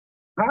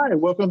Hi,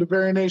 welcome to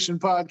Berry Nation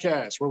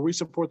Podcast, where we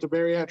support the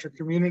bariatric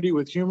community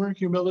with humor,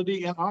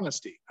 humility, and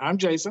honesty. I'm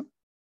Jason.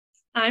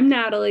 I'm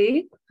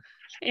Natalie.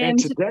 And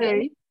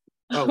today,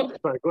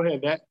 sorry, go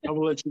ahead, Nat. I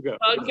will let you go.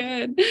 Oh,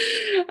 good.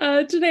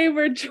 Today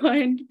we're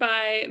joined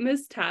by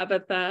Miss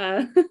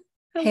Tabitha.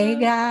 Hey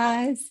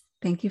guys,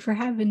 thank you for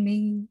having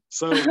me.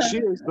 So she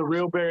is the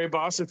real Berry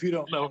Boss. If you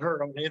don't know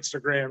her on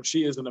Instagram,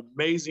 she is an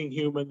amazing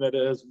human that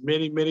does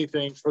many, many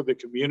things for the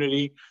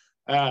community.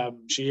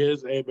 She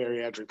is a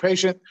bariatric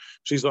patient.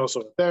 She's also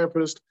a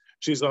therapist.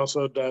 She's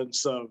also done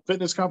some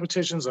fitness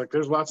competitions. Like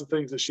there's lots of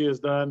things that she has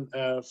done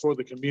for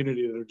the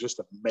community that are just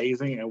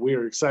amazing. And we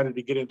are excited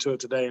to get into it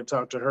today and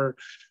talk to her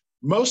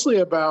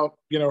mostly about,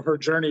 her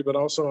journey, but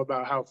also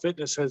about how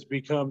fitness has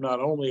become not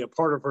only a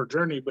part of her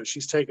journey, but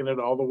she's taken it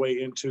all the way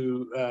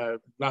into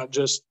not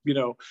just,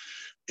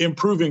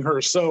 improving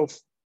herself,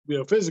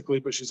 physically,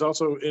 but she's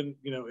also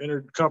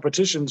entered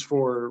competitions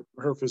for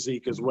her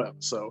physique as well.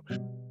 So.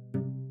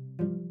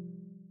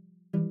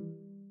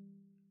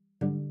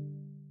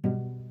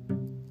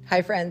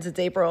 Hi friends, it's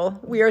April.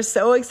 We are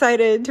so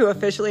excited to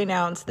officially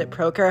announce that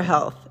ProCare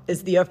Health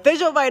is the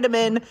official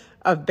vitamin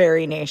of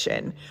Berry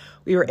Nation.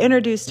 We were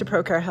introduced to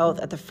ProCare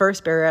Health at the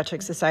first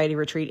Bariatric Society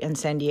retreat in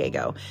San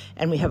Diego,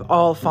 and we have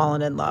all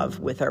fallen in love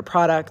with our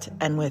product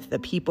and with the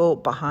people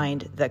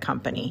behind the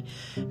company.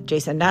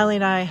 Jason, Natalie,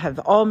 and I have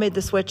all made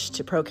the switch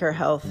to ProCare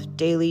Health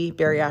daily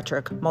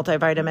bariatric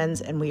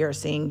multivitamins, and we are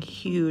seeing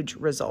huge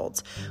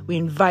results. We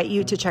invite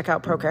you to check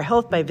out ProCare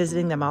Health by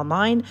visiting them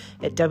online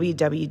at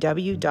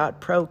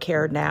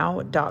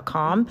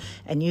www.procarenow.com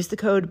and use the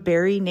code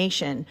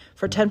BerryNation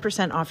for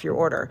 10% off your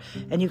order.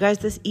 And you guys,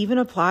 this even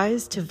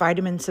applies to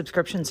vitamin subscription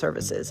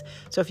services.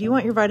 So if you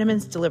want your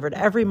vitamins delivered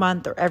every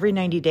month or every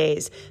 90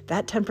 days,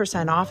 that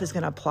 10% off is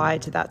going to apply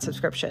to that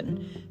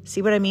subscription.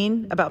 See what I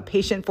mean about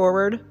patient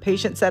forward,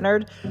 patient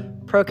centered?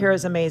 ProCare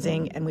is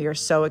amazing, and we are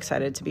so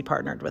excited to be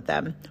partnered with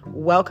them.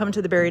 Welcome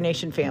to the Berry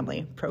Nation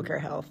family, ProCare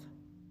Health.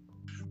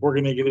 We're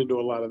going to get into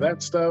a lot of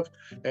that stuff.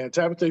 And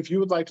Tabitha, if you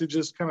would like to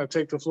just kind of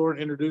take the floor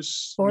and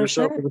introduce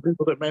yourself to the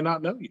people that may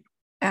not know you.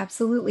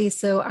 Absolutely.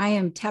 So I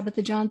am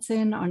Tabitha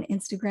Johnson on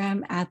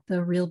Instagram at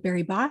The Real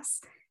Berry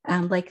Boss.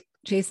 Like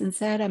Jason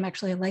said, I'm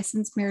actually a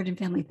licensed marriage and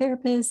family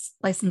therapist,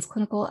 licensed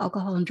clinical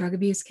alcohol and drug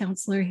abuse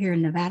counselor here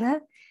in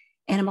Nevada.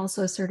 And I'm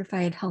also a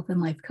certified health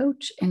and life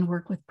coach and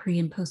work with pre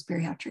and post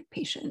bariatric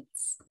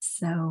patients.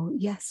 So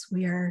yes,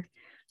 we are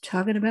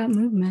talking about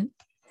movement.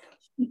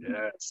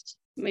 Yes.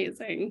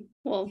 Amazing.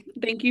 Well,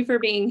 thank you for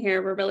being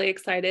here. We're really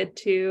excited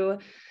to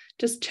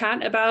just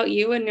chat about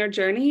you and your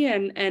journey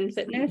and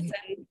fitness.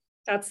 And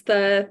that's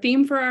the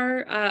theme for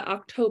our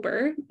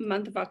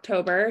month of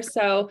October.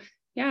 So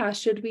yeah,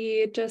 should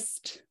we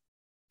just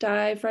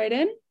dive right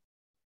in?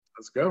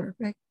 Let's go.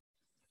 Perfect.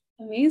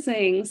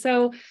 Amazing.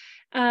 So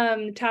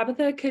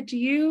Tabitha, could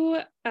you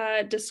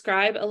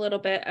describe a little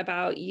bit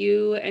about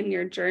you and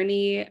your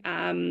journey?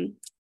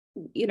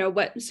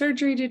 What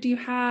surgery did you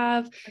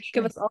have? Sure.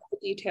 Give us all the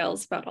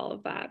details about all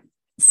of that.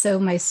 So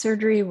my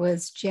surgery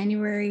was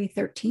January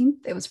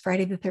 13th. It was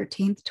Friday the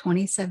 13th,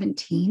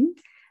 2017.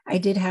 I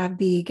did have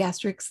the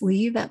gastric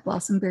sleeve at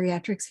Blossom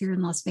Bariatrics here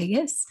in Las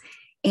Vegas.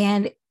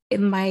 And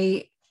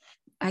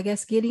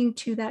getting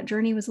to that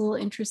journey was a little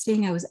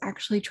interesting. I was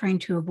actually trying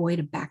to avoid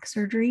a back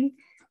surgery.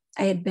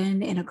 I had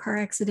been in a car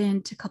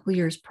accident a couple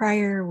years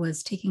prior,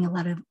 was taking a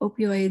lot of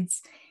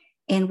opioids,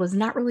 and was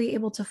not really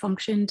able to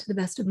function to the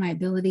best of my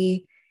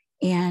ability,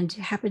 and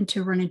happened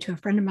to run into a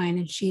friend of mine,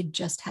 and she had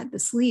just had the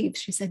sleeve.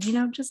 She said,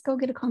 just go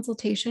get a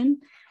consultation.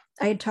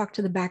 I had talked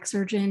to the back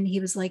surgeon. He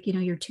was like,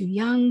 you're too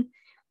young.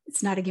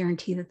 It's not a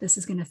guarantee that this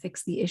is going to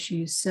fix the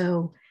issues.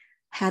 So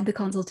had the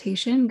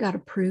consultation, got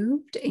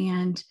approved,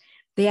 and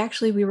they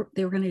were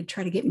going to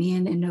try to get me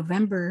in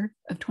November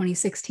of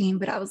 2016,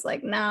 but I was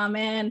like, nah,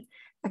 man,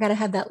 I got to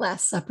have that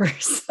last supper.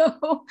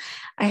 So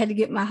I had to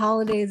get my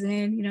holidays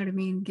in, you know what I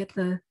mean? Get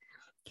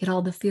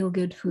all the feel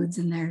good foods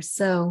in there.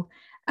 So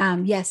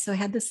so I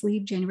had the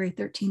sleeve January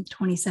 13th,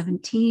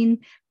 2017.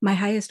 My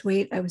highest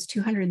weight, I was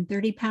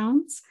 230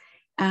 pounds.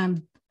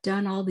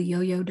 Done all the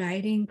yo-yo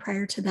dieting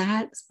prior to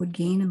that, would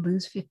gain and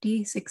lose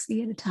 50,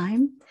 60 at a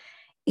time,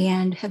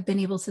 and have been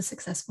able to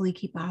successfully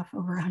keep off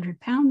over 100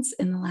 pounds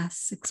in the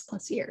last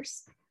 6+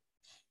 years.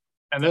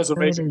 And that's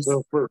amazing.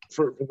 So for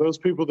those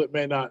people that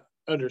may not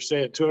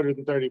understand,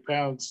 230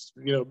 pounds,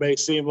 may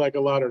seem like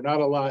a lot or not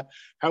a lot.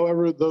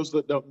 However, those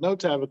that don't know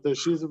Tabitha,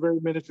 she's a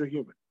very miniature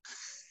human.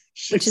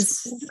 Which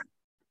is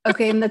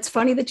okay. And that's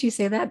funny that you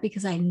say that,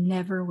 because I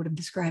never would have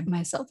described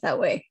myself that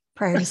way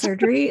prior to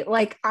surgery.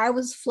 Like I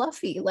was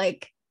fluffy,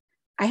 like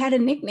I had a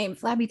nickname,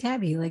 Flabby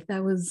Tabby. Like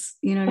that was,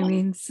 you know what I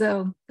mean?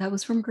 So that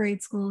was from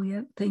grade school.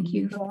 Yep. Thank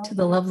you to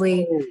the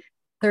lovely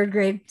third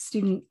grade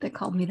student that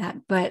called me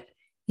that. But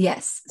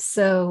yes,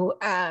 so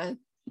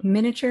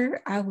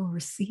miniature, I will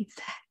receive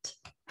that.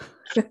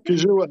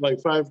 Because you're what, like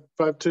 5'2",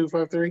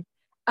 5'3"?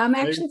 I'm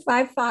actually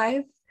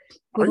 5'5".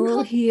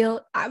 Little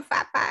heel. I'm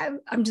 5'5".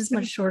 I'm just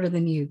much shorter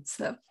than you.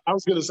 So I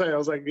was gonna say, I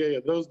was like, yeah,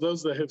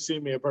 those that have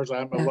seen me in person,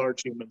 I'm a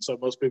large human, so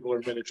most people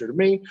are miniature to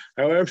me.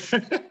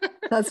 However,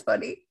 that's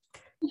funny.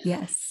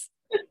 Yes.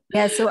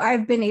 Yeah. So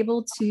I've been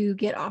able to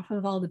get off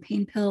of all the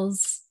pain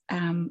pills.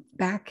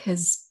 Back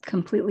has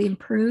completely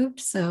improved.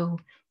 So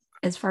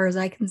as far as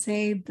I can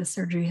say, the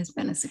surgery has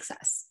been a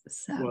success.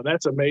 So Well,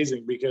 that's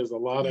amazing because a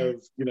lot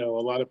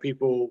of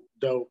people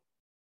don't,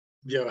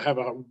 have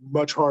a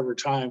much harder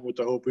time with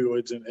the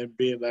opioids and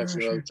being that's,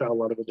 for sure. that's how a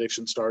lot of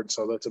addiction starts.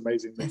 So that's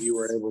amazing that you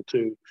were Yes. able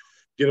to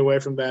get away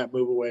from that,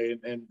 move away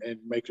and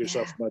make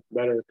yourself much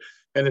better.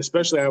 And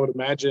especially I would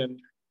imagine,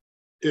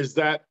 is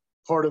that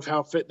part of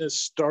how fitness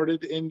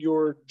started in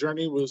your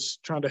journey, was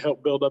trying to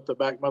help build up the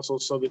back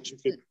muscles so that you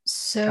could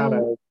kind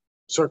of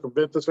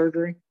circumvent the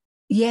surgery?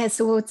 Yeah.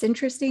 So what's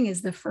interesting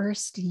is the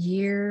first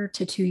year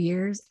to 2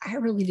 years, I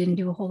really didn't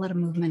do a whole lot of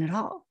movement at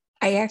all.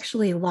 I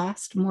actually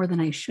lost more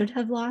than I should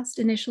have lost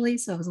initially.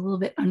 So I was a little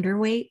bit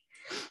underweight.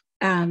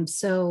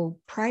 So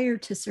prior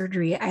to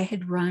surgery, I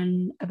had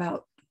run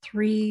about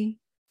three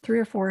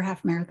or four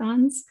half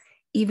marathons,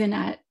 even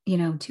at,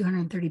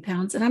 230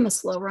 pounds. And I'm a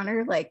slow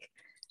runner. Like,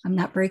 I'm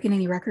not breaking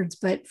any records,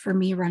 but for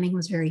me, running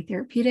was very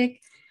therapeutic.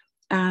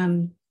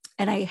 And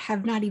I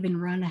have not even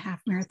run a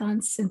half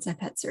marathon since I've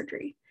had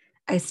surgery.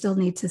 I still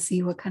need to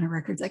see what kind of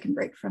records I can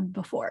break from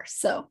before.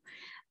 So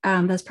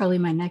that's probably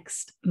my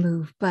next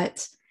move.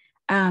 But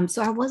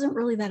so I wasn't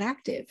really that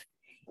active.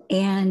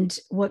 And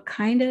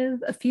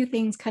a few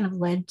things kind of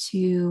led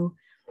to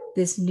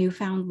this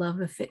newfound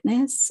love of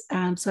fitness.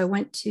 So I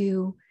went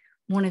to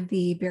one of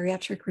the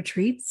bariatric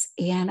retreats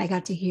and I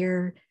got to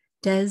hear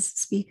Des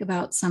speak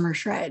about Summer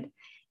Shred.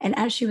 And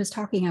as she was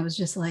talking, I was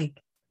just like,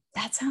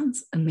 that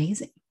sounds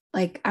amazing.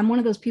 Like, I'm one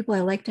of those people, I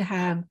like to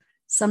have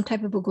some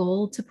type of a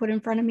goal to put in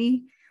front of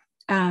me.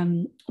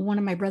 One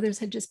of my brothers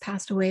had just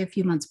passed away a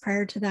few months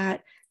prior to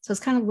that. So I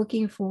was kind of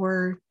looking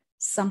for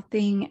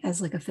something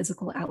as like a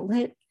physical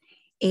outlet,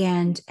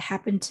 and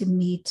happened to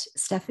meet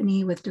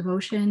Stephanie with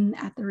Devotion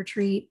at the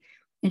retreat.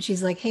 And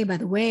she's like, hey, by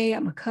the way,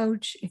 I'm a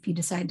coach. If you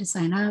decide to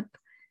sign up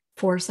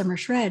for Summer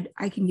Shred,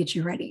 I can get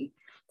you ready.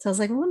 So I was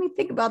like, well, let me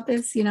think about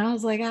this. I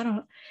was like, I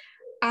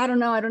don't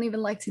know. I don't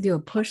even like to do a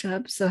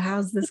push-up. So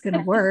how's this going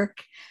to work?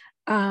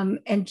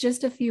 And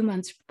just a few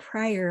months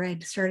prior, I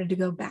started to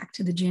go back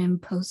to the gym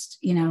post,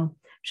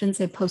 shouldn't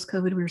say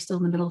post-COVID, we were still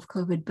in the middle of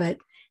COVID, but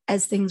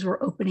as things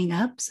were opening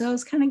up. So I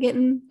was kind of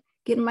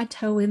getting my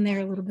toe in there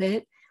a little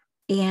bit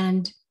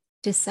and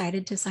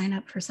decided to sign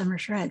up for Summer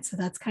Shred. So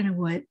that's kind of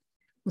what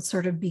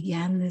sort of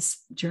began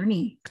this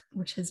journey,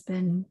 which has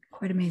been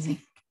quite amazing.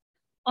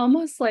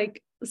 Almost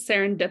like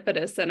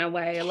serendipitous in a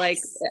way, like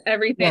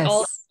everything,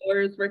 all the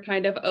doors were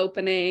kind of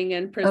opening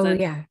and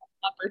presenting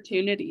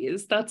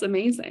opportunities. That's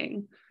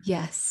amazing.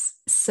 Yes.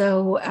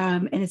 So,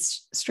 and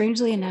it's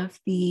strangely enough,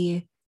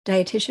 the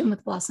dietitian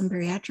with Blossom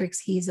Bariatrics,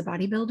 he's a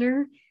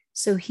bodybuilder.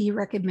 So he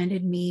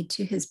recommended me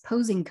to his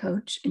posing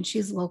coach, and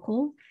she's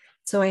local.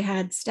 So I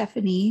had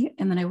Stephanie,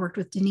 and then I worked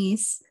with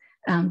Denise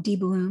D.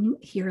 Bloom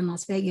here in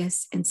Las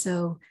Vegas. And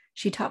so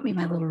she taught me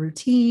my little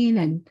routine,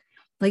 and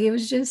like, it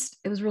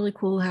was really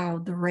cool how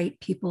the right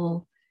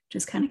people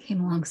just kind of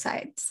came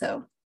alongside.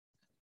 So,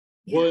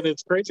 yeah. Well, and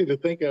it's crazy to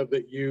think of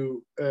that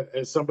you,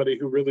 as somebody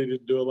who really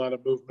didn't do a lot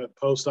of movement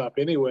post-op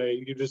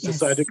anyway, you just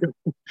decided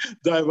to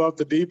dive off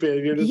the deep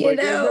end. You're just I've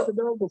never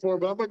done before,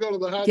 but I'm going to go to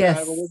the high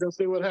dive and we're going to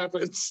see what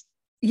happens.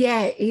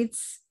 Yeah,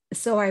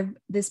 so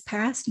this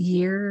past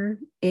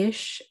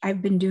year-ish,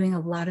 I've been doing a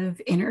lot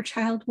of inner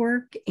child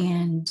work,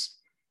 and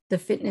the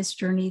fitness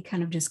journey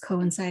kind of just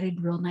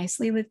coincided real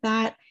nicely with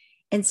that.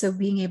 And so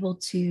being able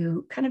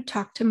to kind of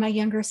talk to my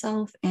younger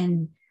self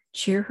and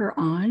cheer her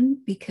on,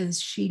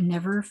 because she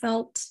never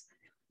felt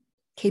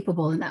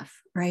capable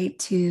enough, right?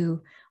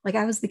 To, like,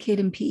 I was the kid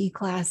in PE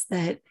class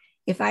that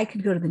if I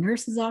could go to the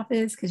nurse's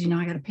office, because,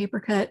 I got a paper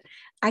cut,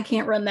 I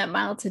can't run that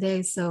mile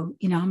today. So,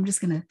 I'm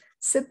just going to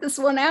sit this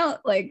one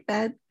out. Like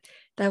that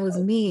was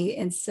me.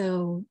 And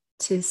so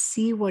to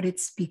see what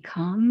it's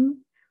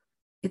become,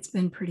 it's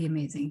been pretty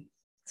amazing.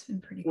 It's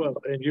been pretty cool. Well,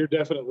 and you're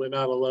definitely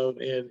not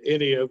alone in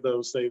any of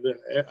those things.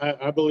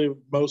 I believe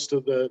most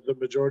of the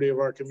majority of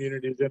our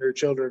communities and our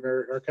children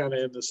are kind of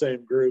in the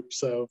same group.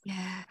 So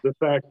the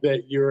fact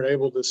that you're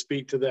able to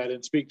speak to that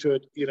and speak to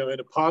it, in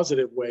a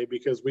positive way,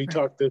 because we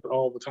talk this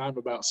all the time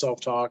about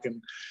self-talk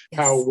and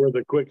how we're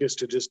the quickest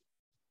to just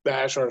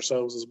bash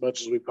ourselves as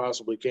much as we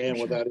possibly can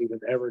without even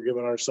ever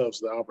giving ourselves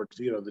the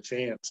opportunity, the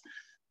chance.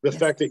 The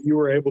fact that you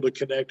were able to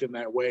connect in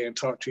that way and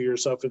talk to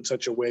yourself in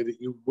such a way that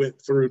you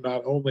went through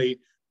not only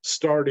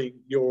starting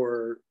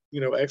your,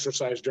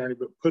 exercise journey,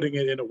 but putting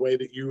it in a way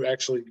that you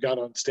actually got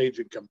on stage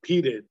and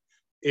competed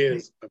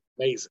is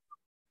amazing.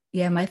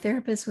 Yeah. My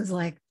therapist was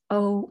like,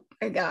 oh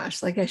my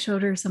gosh, like I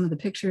showed her some of the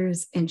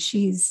pictures, and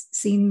she's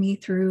seen me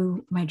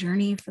through my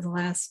journey for the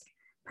last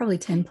probably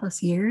 10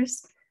 plus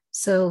years.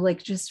 So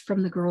like, just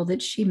from the girl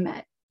that she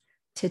met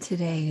to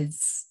today,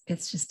 it's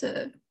just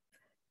a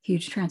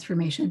huge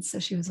transformation. So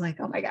she was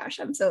like, oh my gosh,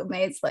 I'm so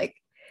amazed. Like,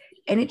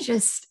 and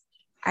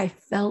I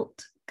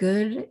felt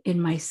good in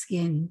my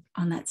skin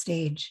on that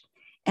stage.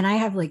 And I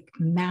have like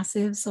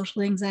massive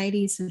social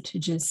anxiety. So to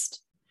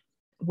just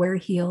wear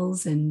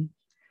heels and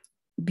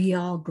be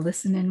all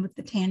glistening with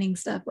the tanning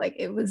stuff, like,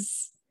 it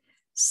was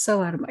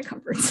so out of my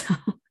comfort zone.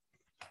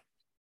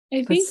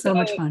 I But think so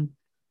much fun.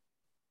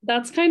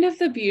 That's kind of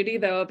the beauty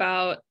though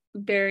about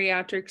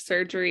bariatric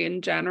surgery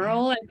in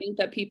general. I think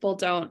that people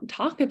don't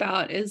talk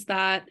about is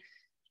that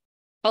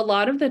a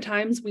lot of the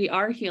times we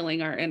are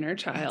healing our inner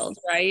child,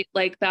 right?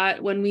 Like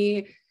that when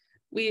we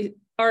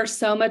are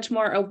so much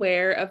more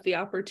aware of the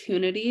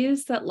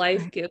opportunities that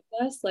life gives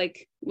us,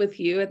 like with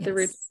you at the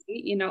retreat,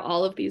 you know,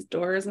 all of these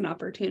doors and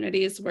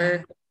opportunities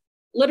were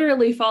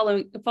literally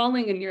falling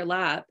in your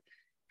lap.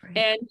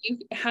 And you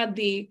had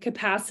the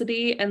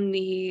capacity and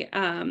the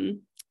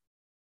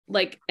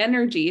like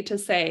energy to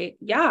say,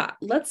 yeah,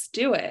 let's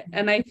do it.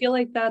 And I feel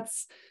like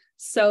that's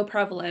so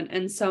prevalent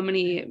in so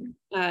many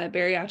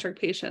bariatric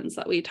patients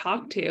that we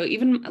talk to,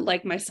 even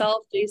like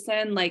myself,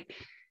 Jason, like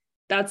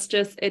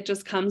it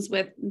just comes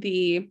with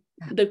the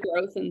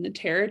growth and the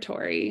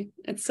territory.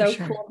 It's so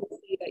cool to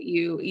see that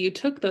you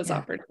took those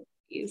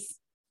opportunities.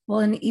 Well,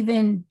 and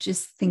even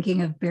just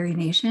thinking of Bari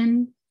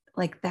Nation,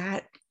 like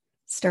that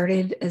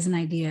started as an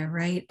idea,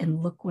 right?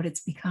 And look what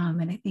it's become.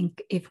 And I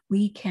think if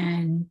we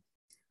can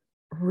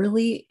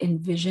really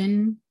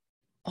envision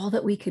all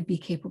that we could be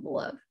capable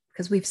of,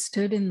 because we've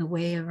stood in the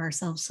way of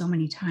ourselves so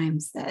many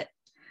times that,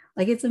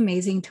 like, it's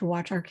amazing to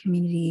watch our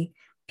community,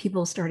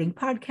 people starting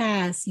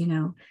podcasts, you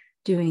know,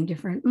 doing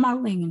different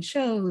modeling and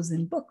shows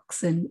and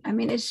books. And I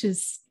mean, it's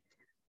just,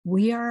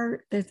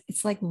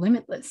 it's like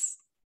limitless,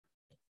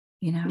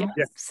 you know?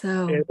 Yeah.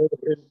 So,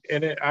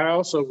 I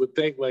also would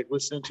think, like,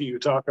 listening to you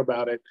talk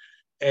about it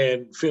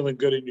and feeling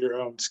good in your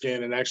own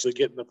skin and actually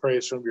getting the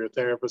praise from your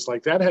therapist,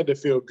 like that had to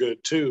feel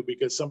good too,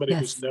 because somebody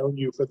who's known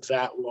you for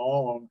that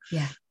long,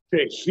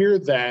 to hear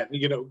that,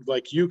 you know,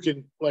 like you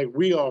can, like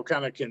we all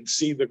kind of can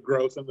see the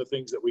growth and the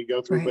things that we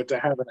go through, but to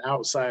have an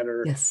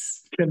outsider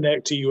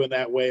connect to you in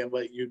that way and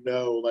let you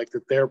know, like,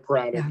 that they're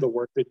proud of the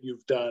work that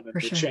you've done and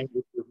the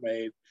changes you've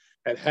made,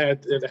 it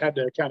had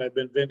to kind of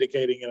been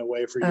vindicating in a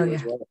way for you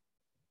as well.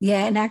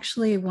 Yeah, and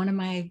actually one of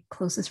my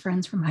closest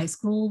friends from high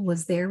school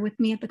was there with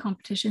me at the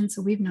competition.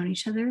 So we've known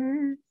each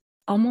other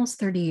almost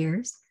 30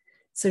 years.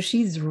 So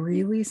she's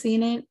really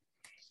seen it.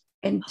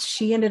 And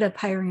she ended up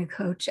hiring a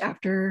coach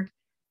after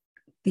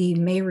the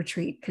May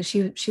retreat because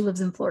she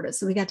lives in Florida.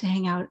 So we got to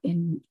hang out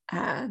in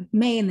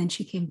May, and then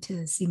she came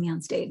to see me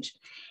on stage.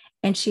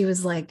 And she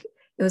was like,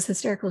 it was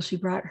hysterical. She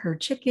brought her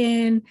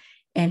chicken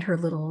and her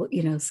little,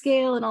 you know,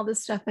 scale and all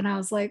this stuff. And I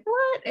was like,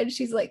 what? And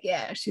she's like,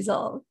 yeah, she's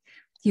all,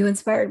 you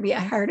inspired me. I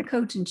hired a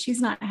coach and she's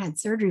not had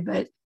surgery,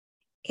 but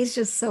it's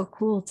just so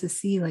cool to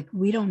see, like,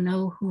 we don't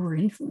know who we're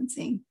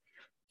influencing,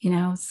 you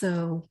know?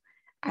 So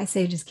I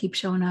say, just keep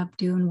showing up,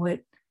 doing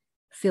what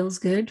feels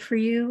good for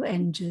you.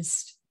 And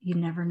just, you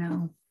never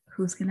know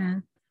who's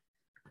gonna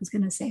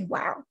say,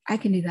 wow, I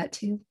can do that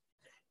too.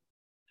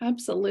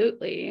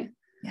 Absolutely.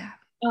 Yeah.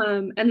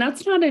 And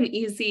that's not an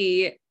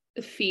easy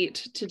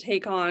feat to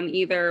take on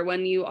either,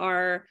 when you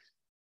are,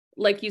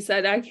 like you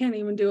said, I can't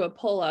even do a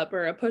pull-up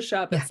or a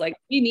push-up. It's like,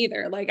 me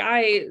neither. Like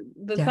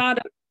thought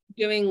of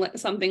doing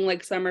something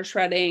like summer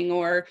shredding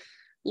or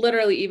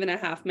literally even a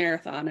half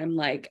marathon, I'm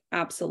like,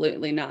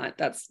 absolutely not.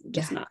 That's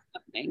just not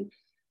happening.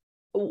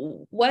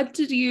 What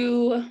did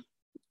you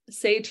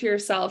say to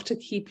yourself to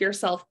keep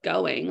yourself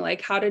going?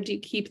 Like, how did you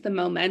keep the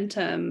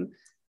momentum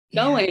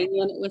going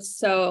when it was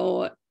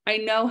so, I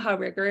know how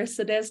rigorous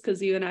it is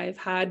because you and I have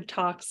had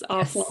talks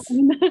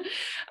offline.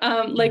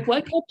 Like,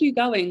 what kept you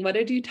going? What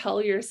did you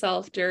tell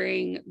yourself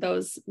during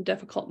those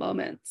difficult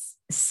moments?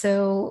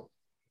 So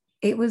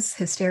it was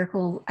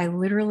hysterical. I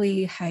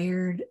literally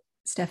hired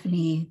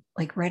Stephanie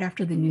like right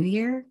after the new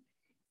year.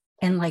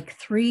 And like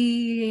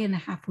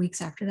 3.5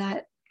 weeks after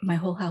that, my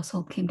whole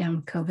household came down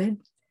with COVID.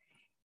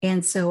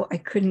 And so I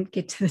couldn't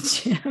get to the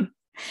gym.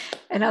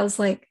 And I was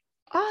like,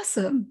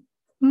 awesome,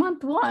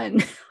 month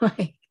one.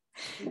 Like,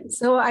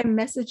 so I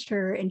messaged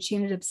her and she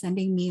ended up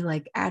sending me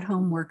like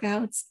at-home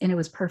workouts, and it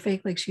was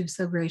perfect. Like, she was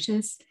so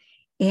gracious.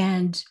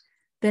 And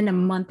then a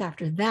month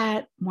after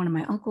that, one of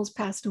my uncles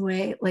passed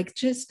away. Like,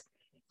 just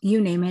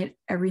you name it,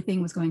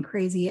 everything was going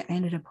crazy. I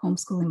ended up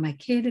homeschooling my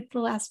kid at the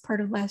last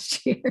part of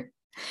last year.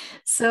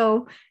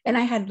 So, and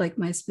I had like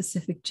my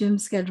specific gym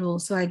schedule.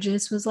 So I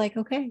just was like,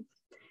 okay,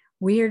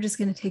 we are just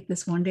going to take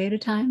this one day at a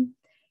time.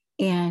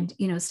 And,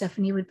 you know,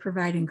 Stephanie would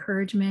provide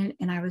encouragement.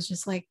 And I was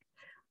just like,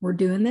 we're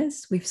doing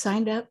this. We've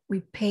signed up,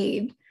 we've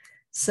paid.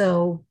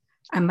 So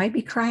I might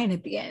be crying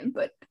at the end,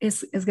 but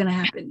it's going to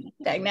happen.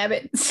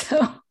 Dagnabbit.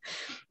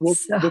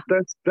 But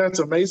that's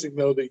amazing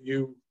though, that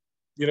you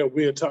know,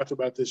 we had talked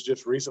about this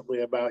just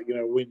recently about, you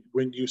know,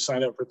 when you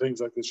sign up for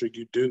things like this, or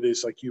you do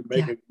this, like you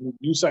make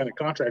you sign a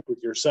contract with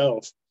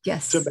yourself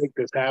to make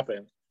this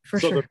happen.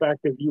 So the fact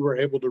that you were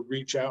able to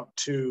reach out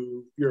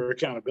to your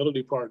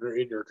accountability partner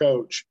in your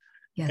coach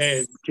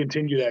and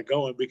continue that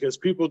going, because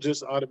people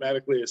just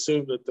automatically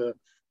assume that the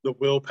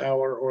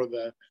willpower or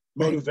the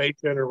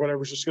motivation or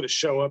whatever's just going to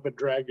show up and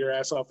drag your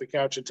ass off the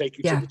couch and take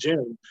you to Yeah. the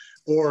gym,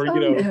 or Oh, you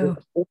know,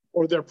 no.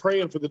 or they're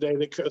praying for the day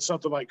that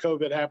something like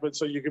COVID happens,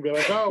 so you can be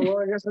like, oh well,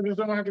 I guess I just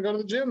don't have to go to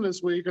the gym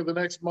this week or the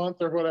next month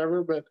or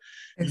whatever. But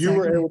you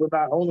were Exactly. able to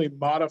not only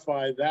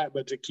modify that,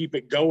 but to keep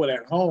it going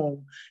at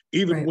home,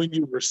 even Right. when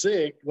you were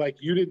sick. Like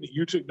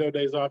you took no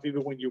days off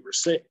even when you were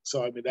sick.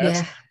 So I mean,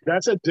 Yeah,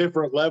 that's a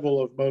different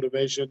level of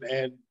motivation,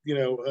 and you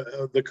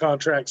know, the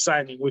contract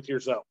signing with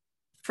yourself.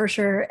 for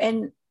sure.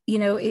 And you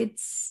know,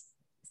 it's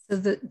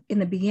so in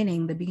the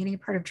beginning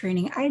part of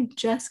training, I had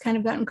just kind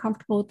of gotten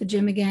comfortable with the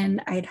gym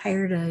again. I had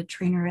hired a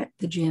trainer at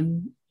the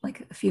gym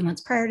like a few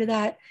months prior to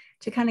that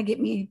to kind of get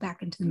me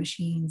back into the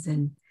machines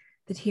and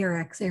the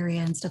TRX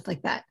area and stuff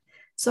like that.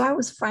 So I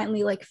was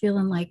finally like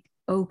feeling like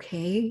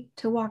okay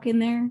to walk in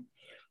there.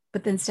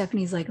 But then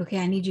Stephanie's like, okay,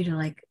 I need you to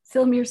like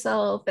film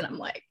yourself. And I'm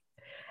like,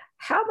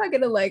 how am I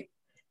gonna like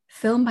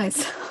film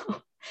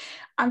myself?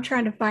 I'm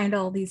trying to find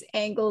all these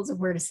angles of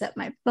where to set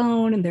my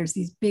phone, and there's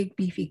these big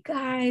beefy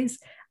guys.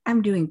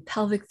 I'm doing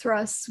pelvic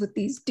thrusts with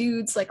these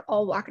dudes like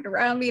all walking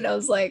around me, and I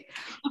was like,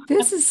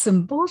 this is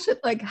some bullshit.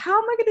 Like, how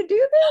am I going to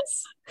do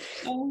this?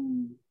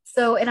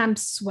 So, and I'm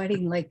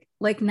sweating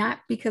like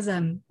not because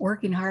I'm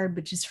working hard,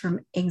 but just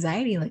from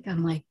anxiety. Like,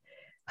 I'm like,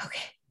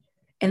 okay.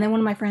 And then one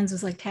of my friends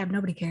was like, Tab,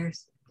 nobody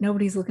cares.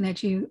 Nobody's looking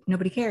at you.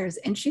 Nobody cares.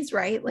 And she's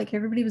right. Like,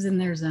 everybody was in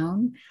their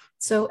zone.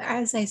 So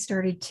as I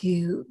started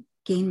to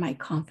gain my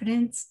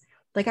confidence,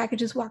 like I could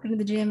just walk into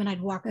the gym and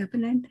I'd walk up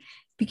and I'd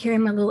be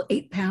carrying my little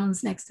 8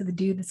 pounds next to the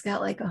dude that's got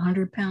like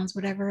 100 pounds,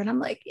 whatever. And I'm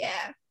like,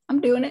 yeah, I'm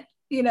doing it,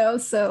 you know?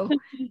 So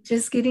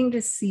just getting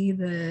to see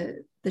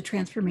the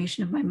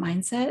transformation of my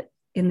mindset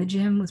in the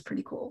gym was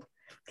pretty cool.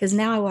 Because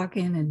now I walk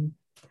in and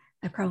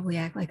I probably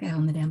act like I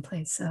own the damn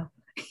place. So,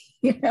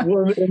 you know?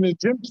 Well, in the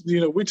gym,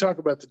 you know, we talk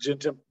about the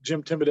gym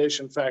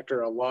intimidation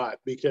factor a lot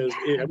because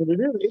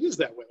it is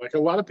that way. Like a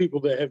lot of people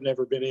that have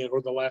never been in,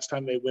 or the last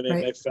time they went in,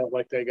 they felt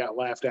like they got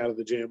laughed out of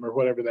the gym or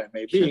whatever that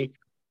may be.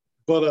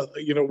 But,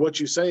 you know, what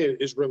you say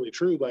is really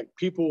true. Like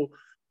people,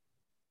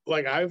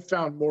 like I've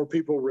found more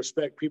people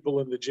respect people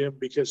in the gym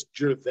because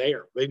you're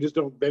there. They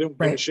don't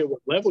give a shit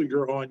what level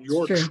you're on.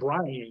 You're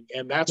trying.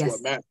 And that's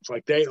what matters.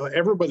 Like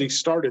everybody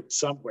started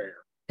somewhere.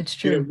 It's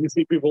true. You know, you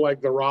see people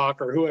like The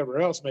Rock or whoever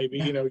else may be,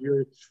 you know,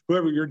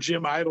 whoever your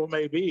gym idol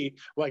may be,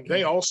 like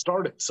they all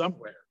started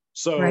somewhere.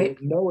 So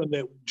knowing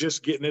that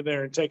just getting in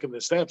there and taking the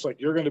steps, like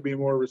you're going to be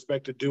more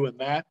respected doing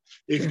that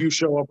if you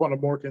show up on a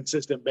more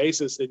consistent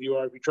basis than you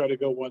are if you try to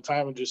go one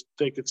time and just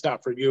think it's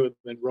not for you and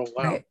then roll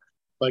out.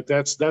 Like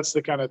that's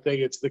the kind of thing.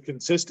 It's the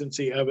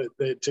consistency of it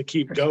that to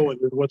keep going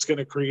is what's going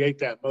to create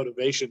that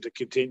motivation to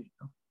continue.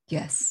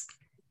 Yes.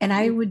 And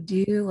I would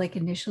do like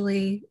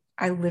initially,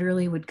 I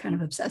literally would kind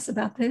of obsess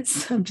about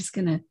this. I'm just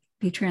going to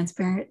be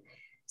transparent.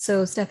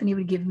 So Stephanie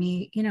would give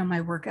me, you know,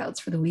 my workouts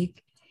for the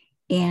week.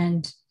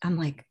 And I'm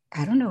like,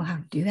 I don't know how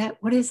to do that.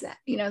 What is that?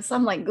 You know, so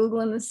I'm like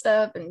Googling this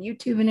stuff and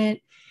YouTubing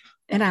it.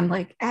 And I'm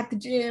like at the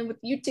gym with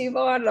YouTube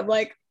on. And I'm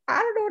like, I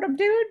don't know what I'm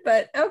doing,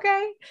 but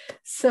okay.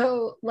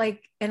 So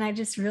like, and I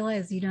just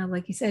realized, you know,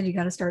 like you said, you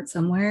got to start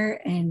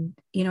somewhere. And,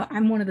 you know,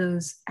 I'm one of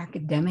those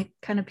academic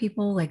kind of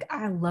people. Like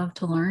I love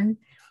to learn.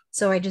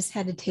 So I just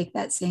had to take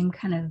that same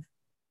kind of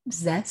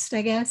zest,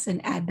 I guess,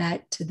 and add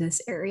that to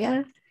this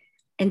area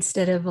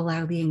instead of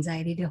allow the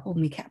anxiety to hold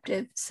me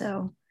captive.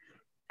 So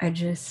I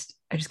just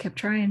kept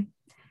trying.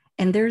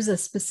 And there's a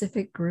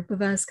specific group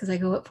of us because I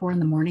go at 4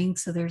 a.m.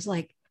 So there's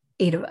like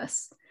 8 of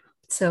us.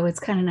 So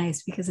it's kind of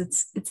nice because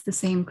it's the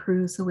same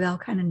crew. So we all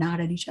kind of nod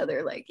at each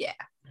other like, yeah,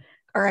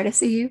 all right, I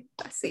see you.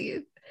 I see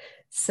you.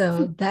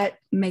 So that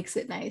makes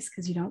it nice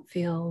because you don't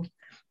feel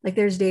like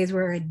there's days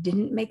where I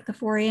didn't make the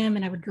 4 a.m.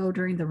 and I would go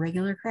during the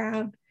regular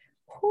crowd.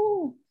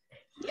 Whew.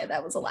 Yeah,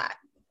 that was a lot.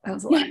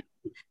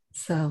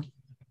 So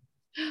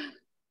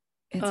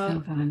it's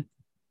been fun.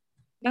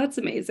 That's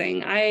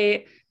amazing.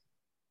 I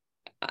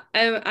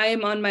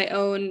am on my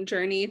own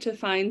journey to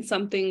find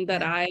something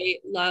that I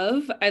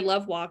love. I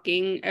love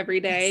walking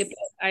every day,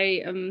 but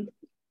I am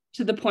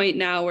to the point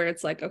now where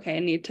it's like, okay, I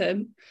need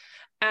to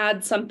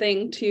add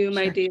something to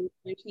my daily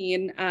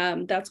routine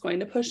that's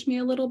going to push me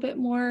a little bit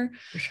more.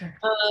 For sure.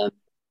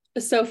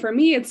 So for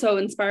me, it's so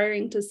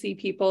inspiring to see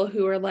people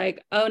who are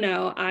like, oh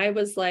no, I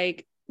was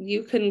like,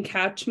 you couldn't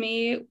catch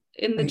me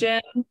in the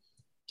gym,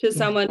 to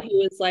someone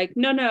who is like,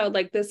 no,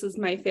 like this is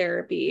my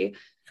therapy.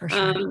 For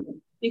sure.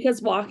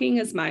 Because walking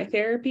is my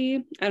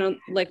therapy. I don't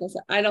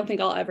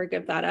think I'll ever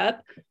give that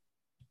up.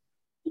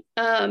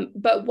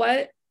 But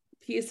what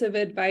piece of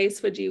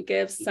advice would you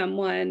give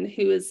someone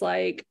who is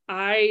like,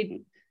 I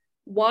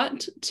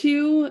want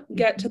to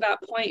get to that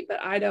point,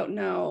 but I don't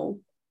know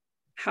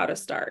how to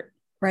start?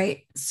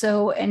 Right.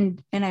 So,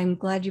 and I'm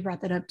glad you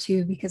brought that up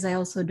too, because I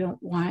also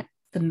don't want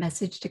the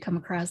message to come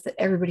across that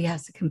everybody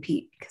has to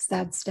compete, because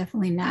that's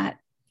definitely not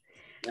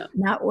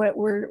what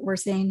we're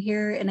saying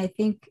here. And I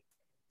think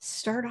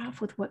start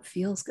off with what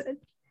feels good,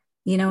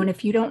 you know, and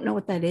if you don't know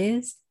what that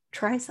is,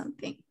 try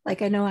something.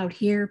 Like I know out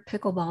here,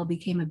 pickleball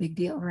became a big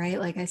deal, right?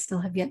 Like I still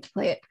have yet to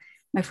play it.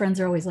 My friends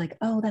are always like,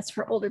 oh, that's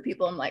for older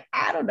people. I'm like,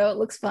 I don't know. It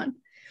looks fun.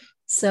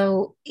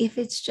 So if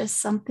it's just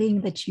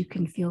something that you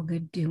can feel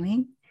good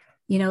doing,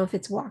 if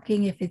it's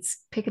walking, if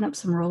it's picking up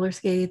some roller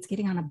skates,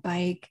 getting on a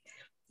bike,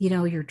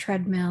 your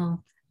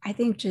treadmill, I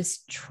think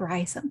just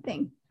try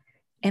something.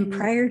 And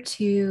prior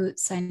to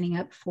signing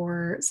up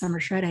for Summer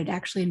Shred, I'd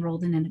actually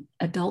enrolled in an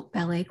adult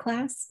ballet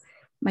class.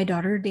 My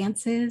daughter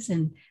dances,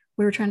 and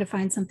we were trying to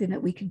find something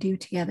that we could do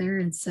together.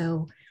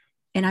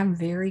 And I'm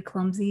very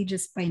clumsy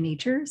just by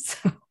nature.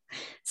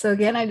 So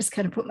again, I just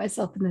kind of put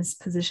myself in this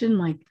position,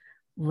 like,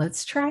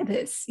 let's try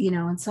this,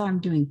 and so I'm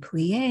doing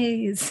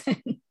plies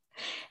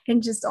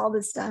and just all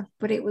this stuff.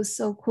 But it was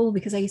so cool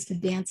because I used to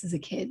dance as a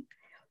kid.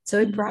 So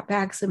it brought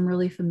back some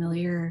really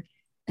familiar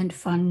and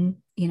fun,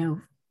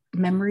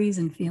 memories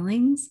and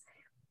feelings.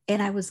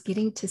 And I was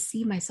getting to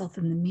see myself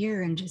in the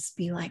mirror and just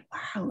be like,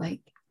 wow,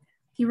 like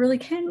you really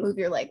can move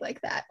your leg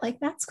like that. Like,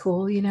 that's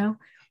cool,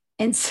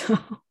 And so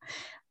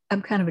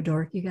I'm kind of a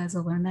dork. You guys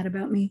will learn that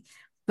about me.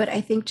 But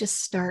I think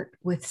just start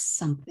with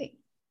something,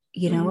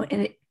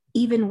 and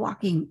even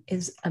walking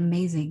is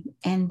amazing.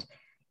 And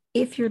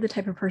if you're the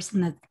type of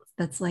person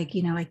that's like,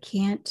 I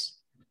can't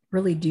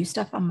really do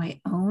stuff on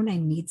my own, I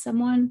need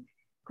someone,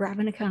 grab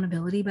an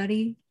accountability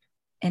buddy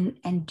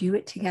and do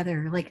it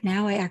together. Like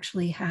now I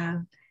actually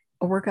have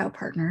a workout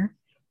partner.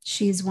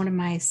 She's one of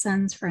my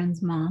son's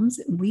friends' moms,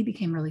 and we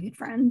became really good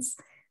friends.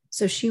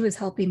 So she was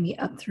helping me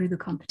up through the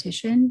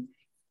competition,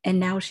 and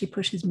now she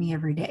pushes me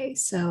every day.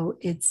 So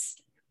it's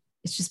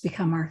just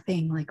become our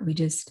thing. Like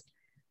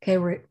okay,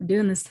 we're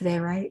doing this today,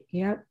 right?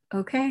 Yep.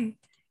 Okay.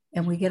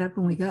 And we get up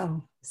and we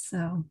go.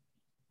 So.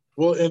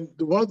 Well, and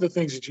one of the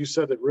things that you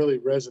said that really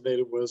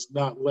resonated was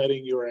not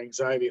letting your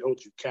anxiety hold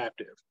you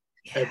captive.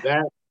 Yeah.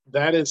 And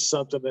that is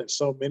something that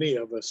so many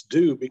of us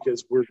do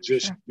because we're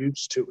just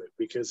used to it,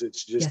 because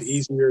it's just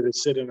easier to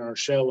sit in our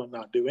shell and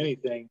not do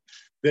anything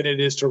than it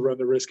is to run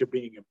the risk of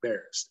being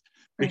embarrassed.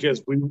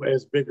 Because we,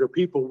 as bigger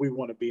people, we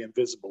want to be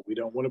invisible. We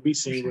don't want to be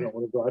seen. We don't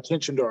want to draw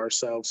attention to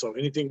ourselves. So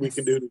anything we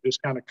can do to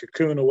just kind of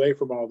cocoon away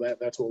from all that,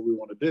 that's what we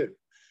want to do.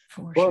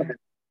 But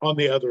on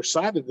the other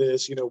side of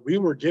this, we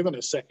were given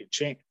a second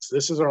chance.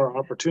 This is our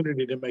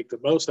opportunity to make the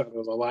most out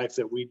of a life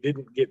that we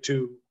didn't get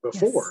to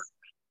before.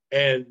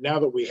 And now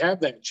that we have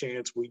that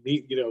chance, we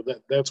need,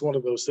 that's one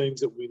of those things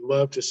that we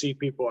love to see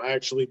people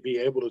actually be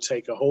able to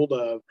take a hold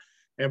of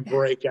and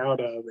break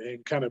out of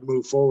and kind of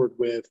move forward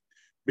with.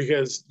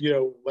 Because,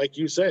 like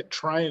you said,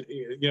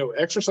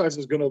 exercise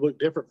is going to look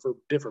different for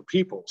different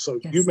people. So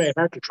you may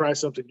have to try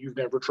something you've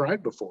never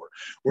tried before,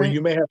 or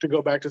you may have to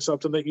go back to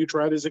something that you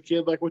tried as a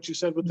kid, like what you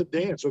said with the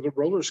dance or the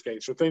roller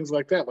skates or things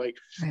like that. Like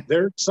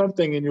there's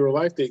something in your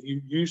life that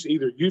you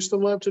either used to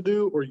love to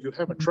do or you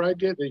haven't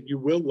tried yet that you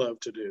will love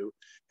to do.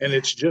 And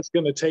it's just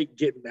going to take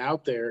getting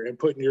out there and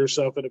putting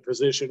yourself in a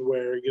position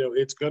where,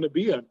 it's going to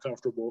be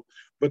uncomfortable,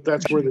 but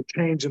that's where the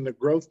change and the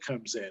growth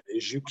comes in,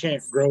 is you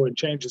can't grow and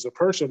change as a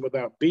person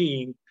without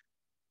being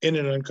in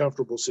an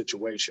uncomfortable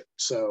situation.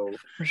 So,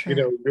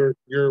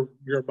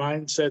 your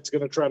mindset's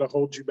going to try to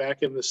hold you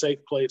back in the safe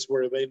place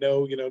where they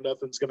know,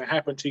 nothing's going to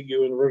happen to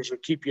you and we're going to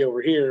keep you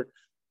over here,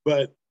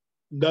 but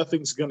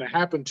nothing's going to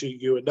happen to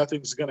you and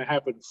nothing's going to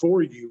happen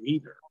for you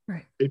either.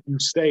 Right. If you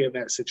stay in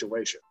that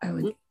situation. I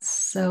would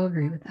so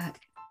agree with that.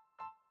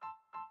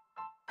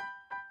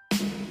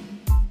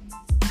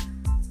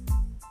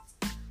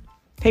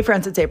 Hey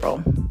friends, it's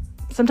April.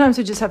 Sometimes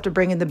we just have to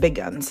bring in the big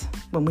guns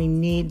when we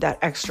need that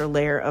extra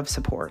layer of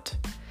support.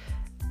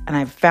 And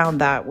I've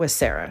found that with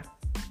Sarah,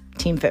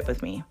 Team Fit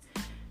With Me.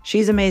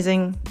 She's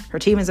amazing, her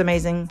team is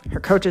amazing, her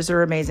coaches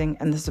are amazing,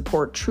 and the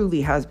support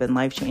truly has been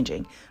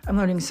life-changing. I'm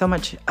learning so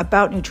much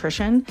about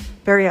nutrition,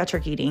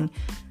 bariatric eating,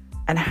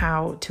 and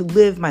how to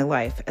live my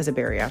life as a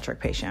bariatric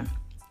patient.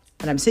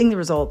 And I'm seeing the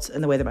results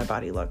in the way that my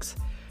body looks.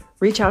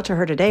 Reach out to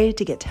her today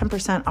to get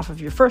 10% off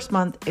of your first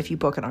month if you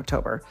book in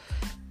October.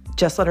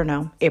 Just let her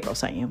know April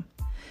sent you.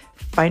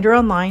 Find her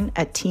online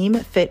at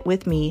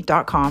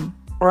teamfitwithme.com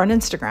or on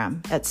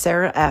Instagram at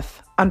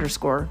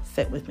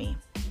sarahf_fitwithme.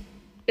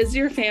 Is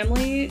your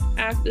family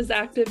as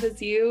active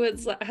as you?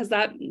 Has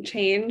that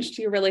changed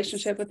your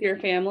relationship with your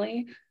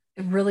family?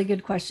 Really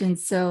good question.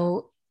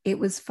 So it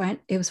was fun.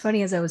 It was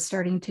funny as I was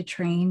starting to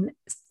train,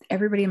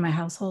 everybody in my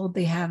household,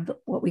 they have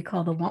what we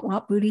call the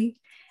womp booty,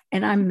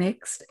 and I'm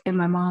mixed. And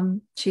my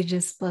mom, she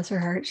just, bless her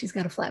heart, she's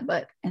got a flat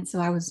butt. And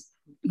so I was,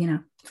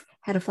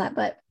 had a flat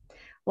butt.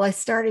 Well, I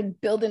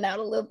started building out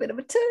a little bit of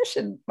a tush,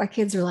 and my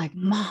kids are like,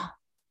 Mom,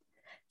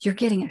 you're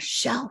getting a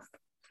shelf.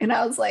 And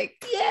I was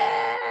like,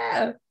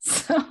 yeah.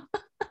 So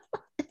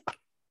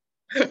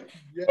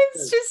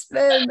it's just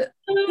been,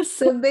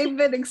 so they've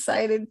been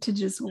excited to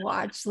just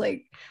watch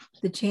like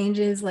the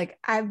changes. Like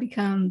I've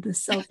become the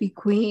selfie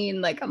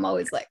queen. Like I'm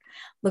always like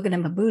looking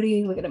at my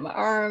booty, looking at my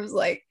arms.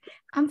 Like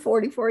I'm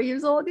 44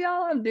 years old,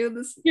 y'all. I'm doing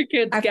this. Your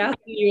kids gassing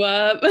you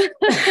up.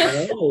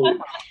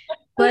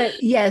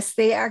 But yes,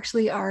 they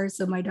actually are.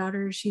 So my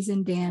daughter, she's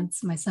in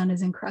dance. My son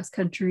is in cross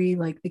country.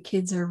 Like the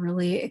kids are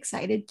really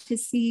excited to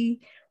see,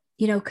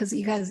 because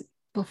you guys,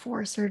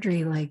 before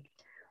surgery, like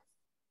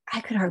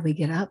I could hardly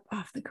get up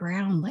off the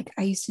ground. Like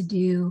I used to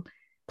do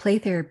play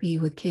therapy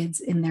with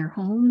kids in their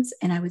homes,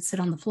 and I would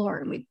sit on the floor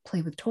and we'd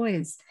play with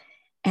toys.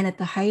 And at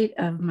the height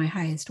of my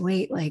highest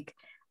weight, like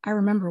I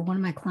remember one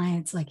of my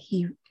clients, like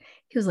he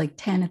was like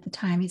 10 at the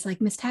time. He's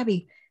like, Miss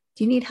Tabby,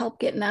 do you need help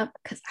getting up?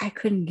 Because I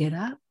couldn't get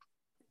up.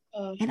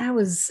 And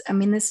I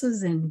mean, this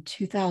was in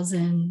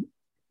 2000,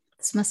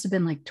 this must have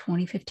been like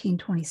 2015,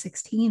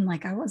 2016.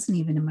 Like I wasn't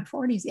even in my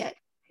 40s yet.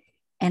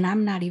 And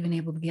I'm not even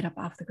able to get up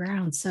off the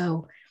ground.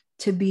 So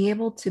to be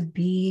able to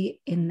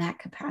be in that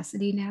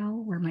capacity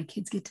now where my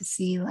kids get to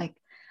see like,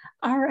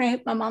 all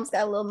right, my mom's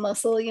got a little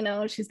muscle, you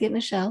know, she's getting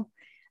a shell.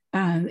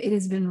 It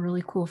has been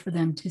really cool for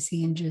them to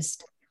see and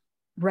just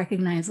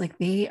recognize like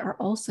they are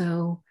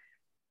also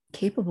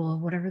capable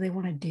of whatever they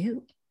want to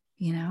do,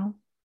 you know,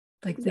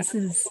 like this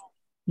is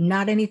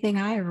not anything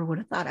I ever would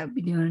have thought I would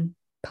be doing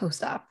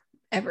post-op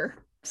ever.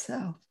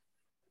 So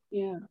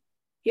yeah,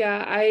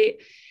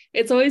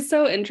 it's always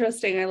so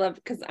interesting. I love,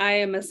 because I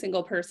am a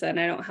single person.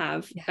 I don't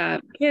have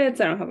kids.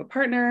 I don't have a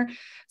partner.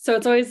 So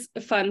it's always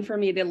fun for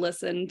me to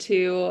listen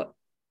to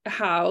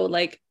how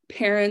like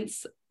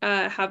parents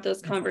have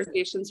those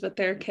conversations with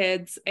their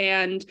kids.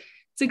 And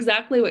it's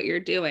exactly what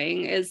you're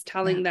doing, is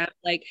telling them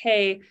like,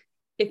 hey,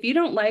 if you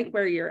don't like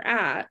where you're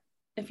at,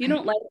 if you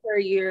don't like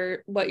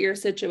what your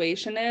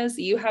situation is,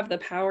 you have the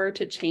power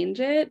to change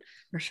it.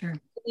 For sure.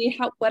 You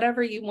help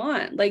whatever you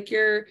want. Like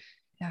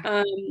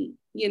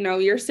you know,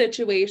 your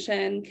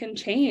situation can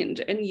change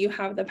and you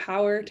have the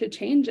power to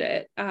change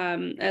it. I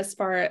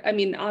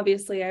mean,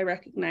 obviously I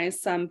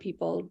recognize some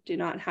people do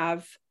not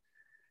have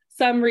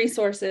some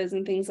resources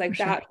and things like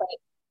that, but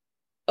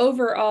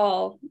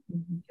overall,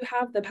 you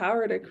have the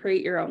power to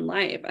create your own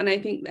life. And I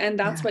think, and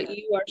that's what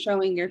you are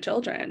showing your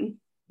children.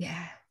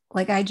 Yeah.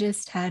 Like I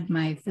just had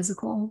my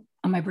physical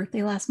on my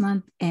birthday last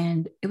month,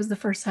 and it was the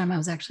first time I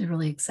was actually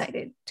really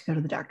excited to go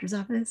to the doctor's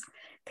office,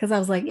 because I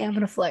was like, yeah, I'm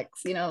going to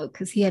flex, you know,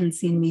 because he hadn't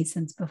seen me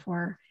since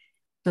before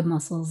the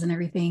muscles and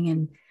everything.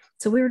 And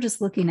so we were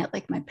just looking at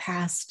like my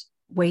past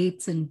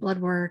weights and blood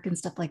work and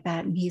stuff like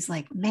that. And he's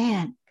like,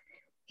 man,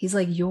 he's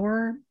like,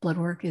 your blood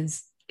work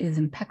is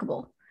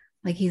impeccable.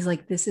 Like, he's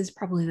like, this is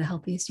probably the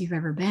healthiest you've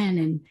ever been.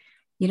 And,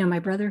 you know, my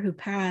brother who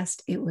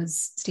passed, it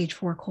was stage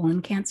 4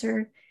 colon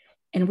cancer,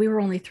 and we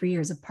were only 3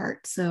 years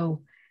apart.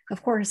 So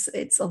of course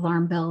it's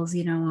alarm bells,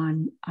 you know,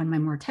 on my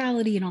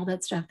mortality and all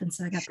that stuff. And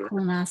so I got the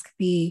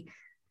colonoscopy,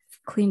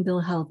 clean bill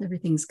of health,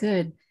 everything's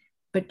good.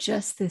 But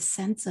just this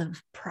sense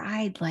of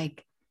pride,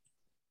 like,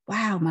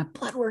 wow, my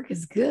blood work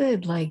is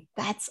good. Like,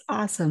 that's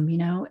awesome, you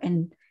know?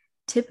 And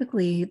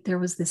typically there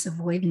was this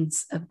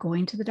avoidance of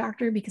going to the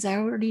doctor because I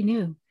already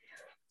knew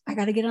I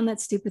got to get on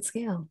that stupid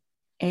scale.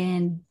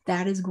 And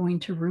that is going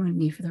to ruin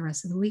me for the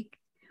rest of the week.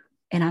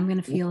 And I'm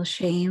going to feel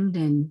ashamed.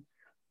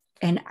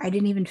 And I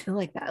didn't even feel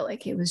like that.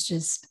 Like, it was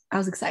just, I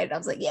was excited. I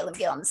was like, yeah, let me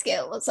get on the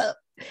scale. What's up?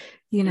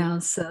 You know,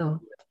 so.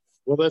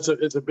 Well, it's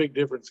a big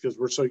difference, because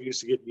we're so used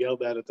to getting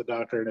yelled at the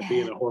doctor and it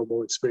being a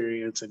horrible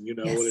experience. And you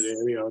know what it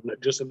is, you know,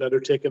 just another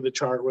tick in the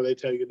chart where they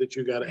tell you that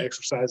you got to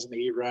exercise and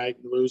eat right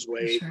and lose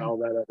weight and all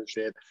that other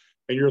shit.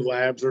 And your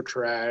labs are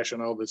trash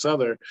and all this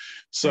other.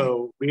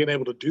 So being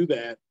able to do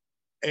that,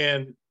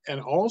 and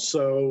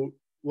also,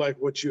 like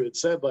what you had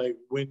said, like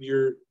when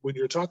you're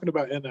talking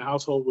about in the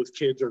household with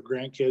kids or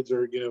grandkids,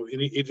 or, you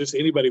know, just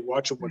anybody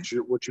watching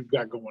what you've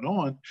got going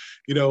on,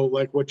 you know,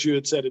 like what you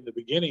had said in the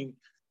beginning,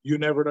 you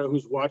never know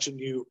who's watching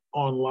you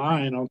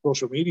online on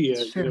social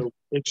media. You know,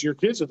 it's your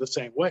kids are the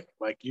same way.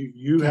 Like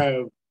you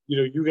have, you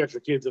know, you got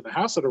your kids in the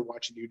house that are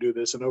watching you do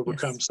this and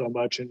overcome so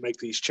much and make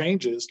these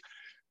changes,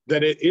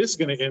 that it is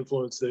going to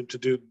influence them to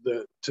do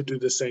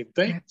the same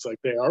thing. It's like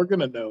they are going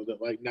to know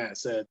that, like Nat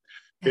said,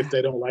 if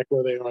they don't like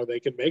where they are, they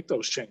can make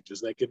those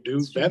changes. They can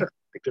do better.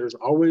 Like, there's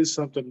always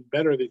something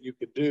better that you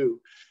can do.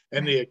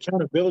 And the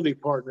accountability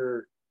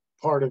partner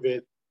part of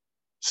it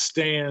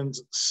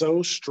stands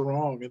so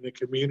strong in the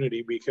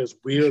community, because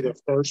we are the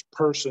first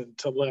person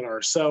to let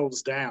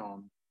ourselves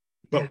down,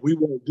 but we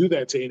won't do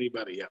that to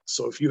anybody else.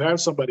 So if you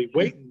have somebody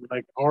waiting,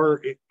 like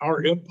our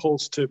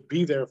impulse to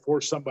be there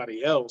for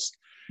somebody else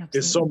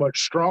is so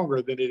much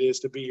stronger than it is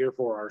to be here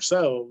for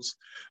ourselves.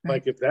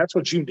 Like, if that's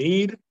what you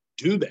need,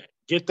 do that.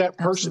 Get that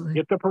person,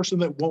 get the person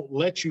that won't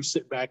let you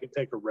sit back and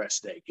take a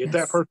rest day. Get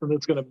that person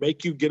that's going to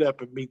make you get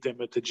up and meet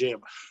them at the gym,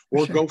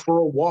 or go for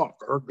a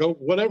walk, or go,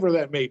 whatever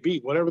that may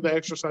be, whatever the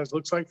exercise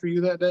looks like for you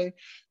that day.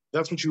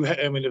 That's what you have.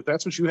 I mean, if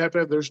that's what you have to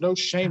have, there's no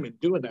shame in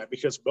doing that,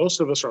 because most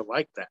of us are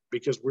like that,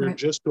 because we're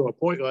just to a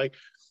point, like,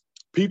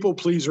 people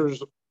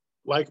pleasers,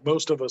 like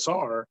most of us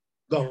are,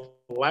 the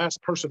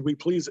last person we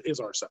please is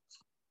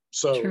ourselves.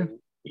 So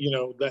you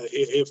know, that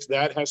if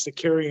that has to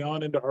carry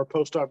on into our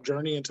post-op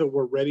journey until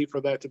we're ready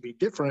for that to be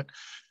different,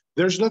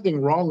 there's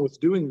nothing wrong with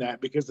doing that,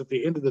 because at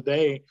the end of the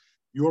day,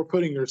 you're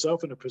putting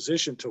yourself in a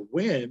position to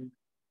win,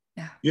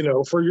 you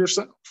know, for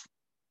yourself.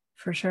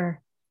 For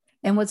sure.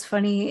 And what's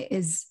funny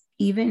is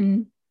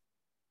even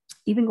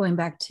going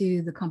back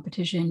to the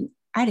competition,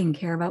 I didn't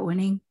care about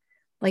winning.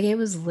 Like, it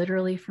was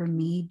literally for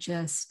me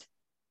just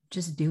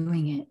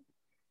doing it,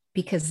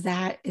 because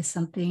that is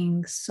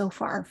something so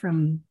far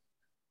from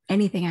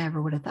anything I ever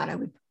would have thought I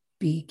would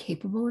be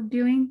capable of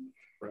doing.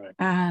 Right.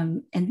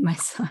 And my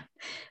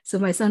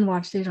son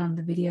watched it on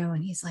the video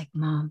and he's like,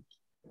 Mom,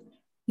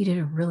 you did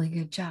a really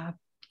good job.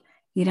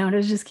 And it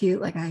was just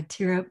cute. Like I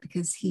tear up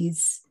because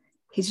he's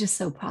just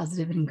so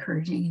positive and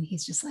encouraging. And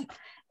he's just like,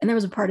 and there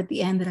was a part at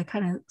the end that I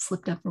kind of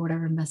slipped up or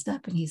whatever, messed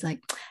up. And he's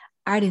like,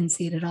 I didn't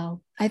see it at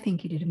all. I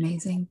think you did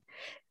amazing.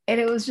 And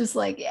it was just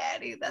like, yeah,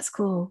 dude, that's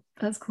cool.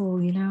 That's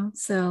cool,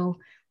 So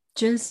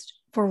just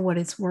for what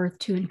it's worth,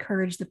 to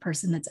encourage the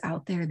person that's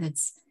out there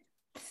that's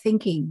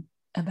thinking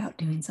about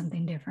doing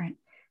something different.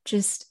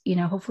 Just,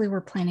 hopefully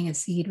we're planting a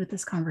seed with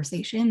this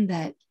conversation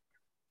that,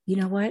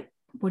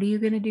 what are you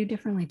going to do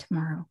differently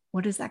tomorrow?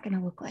 What is that going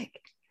to look like?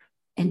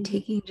 And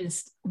taking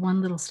just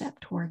one little step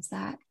towards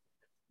that,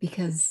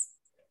 because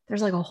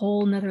there's like a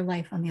whole nother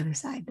life on the other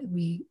side that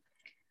we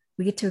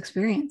get to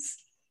experience,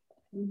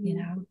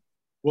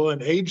 Well,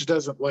 and age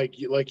doesn't, like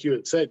you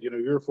had said,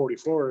 you're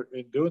 44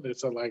 and doing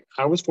this. And like,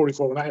 I was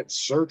 44 when I had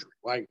surgery.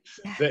 Like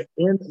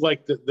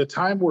the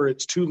time where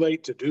it's too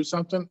late to do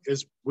something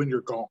is when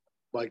you're gone.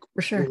 Like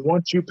for sure.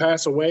 Once you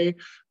pass away,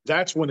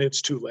 that's when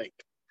it's too late.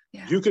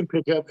 Yeah. You can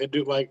pick up and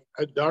do, like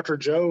Dr.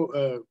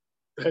 Joe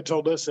had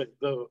told us that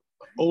the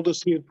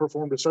oldest he had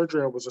performed a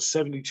surgery on was a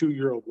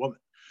 72-year-old woman.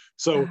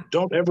 So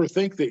don't ever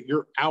think that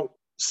you're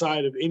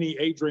outside of any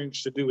age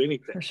range to do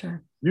anything. For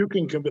sure. You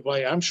can compete.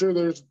 Like, I'm sure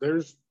there's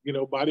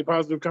body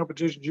positive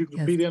competitions you can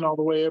compete in all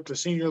the way up to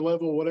senior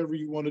level, whatever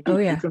you want to do.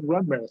 You can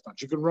run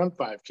marathons, you can run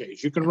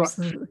 5Ks, you can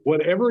run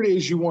whatever it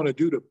is you want to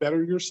do to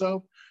better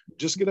yourself.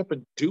 Just get up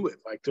and do it.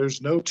 Like,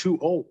 there's no too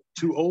old.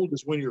 Too old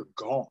is when you're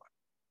gone.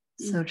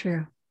 So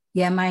true.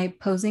 Yeah, my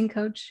posing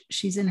coach,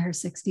 she's in her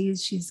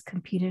 60s. She's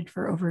competed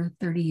for over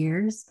 30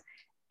 years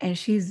and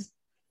she's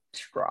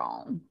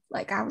strong.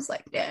 Like, I was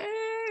like, dang,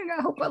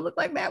 I hope I look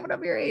like that when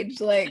I'm your age.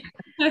 Like,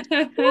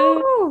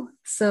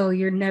 so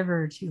you're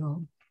never too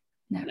old.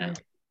 Never.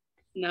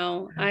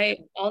 No,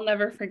 I'll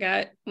never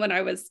forget when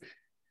I was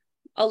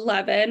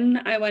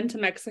 11, I went to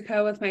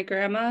Mexico with my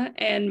grandma,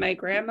 and my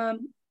grandma,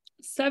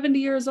 70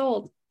 years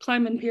old,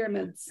 climbing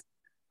pyramids.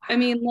 I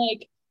mean,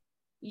 like,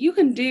 you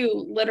can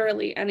do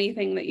literally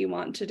anything that you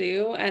want to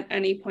do at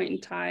any point in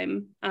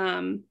time.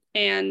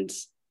 And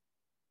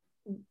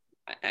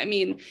I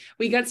mean,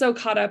 we get so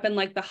caught up in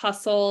like the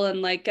hustle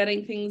and like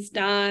getting things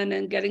done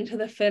and getting to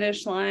the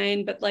finish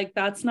line, but like,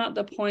 that's not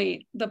the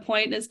point. The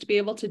point is to be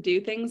able to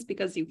do things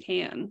because you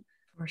can.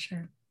 For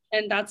sure.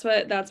 And that's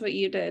what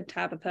you did,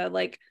 Tabitha.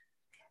 Like,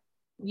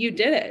 you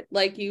did it.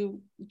 Like,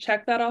 you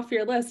checked that off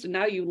your list and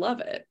now you love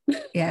it.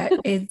 Yeah.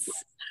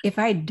 If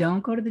I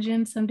don't go to the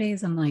gym some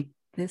days, I'm like,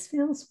 this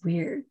feels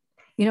weird,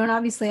 and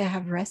obviously I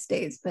have rest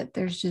days, but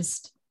there's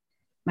just,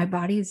 my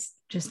body's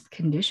just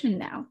conditioned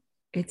now.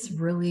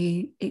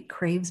 It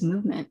craves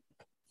movement.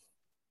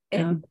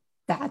 And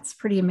that's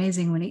pretty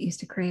amazing when it used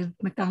to crave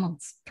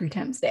McDonald's 3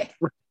 times a day.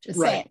 Just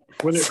saying.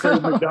 When it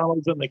craved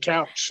McDonald's and the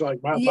couch, like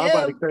my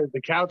body craved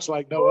the couch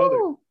like no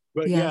other.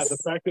 But yeah, the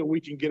fact that we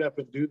can get up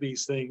and do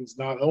these things,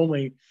 not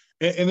only,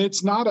 and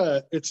it's not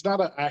a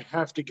I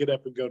have to get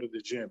up and go to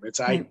the gym. It's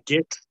I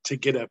get to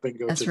get up and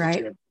go to the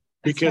gym.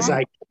 Because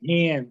I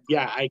can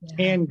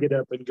get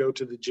up and go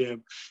to the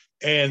gym.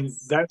 And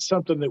that's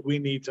something that we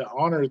need to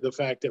honor, the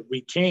fact that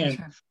we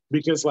can,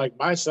 because like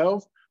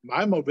myself,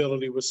 my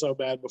mobility was so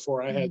bad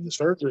before I had the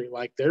surgery.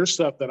 Like, there's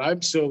stuff that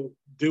I'm still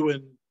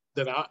doing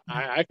that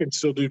I can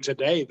still do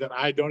today that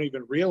I don't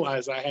even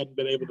realize I hadn't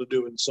been able to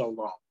do in so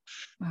long.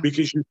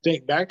 Because you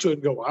think back to it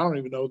and go, I don't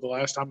even know the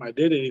last time I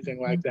did anything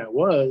like that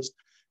was,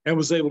 and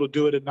was able to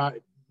do it and not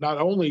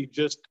only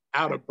just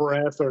out of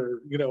breath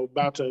or,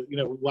 about to,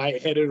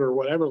 lightheaded or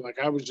whatever, like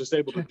I was just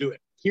able to do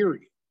it,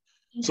 period.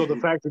 So the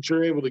fact that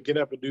you're able to get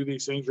up and do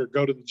these things or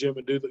go to the gym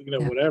and do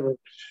whatever,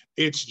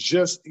 it's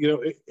just,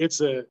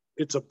 it's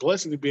a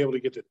blessing to be able to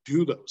get to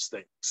do those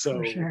things.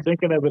 So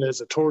thinking of it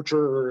as a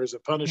torture or as a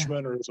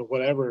punishment or as a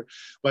whatever,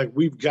 like,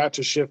 we've got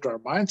to shift our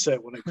mindset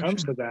when it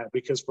comes to that,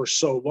 because for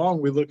so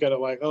long we look at it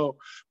like, oh,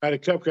 I had a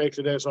cupcake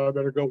today, so I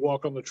better go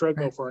walk on the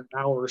treadmill for an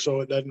hour so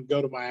it doesn't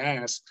go to my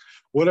ass,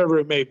 whatever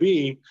it may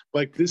be.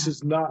 Like, this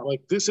is not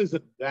like, this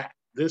isn't that.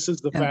 This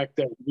is the fact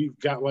that we've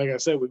got, like I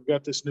said, we've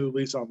got this new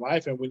lease on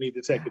life, and we need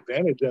to take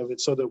advantage of it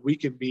so that we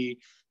can be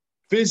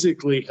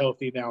physically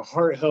healthy now,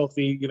 heart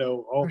healthy,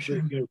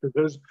 because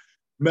there's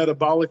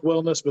metabolic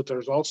wellness, but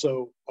there's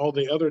also all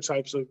the other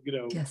types of,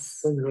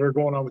 things that are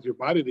going on with your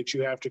body that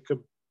you have to,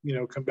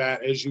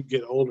 combat as you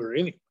get older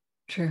anyway.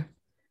 True.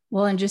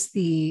 Well, and just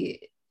the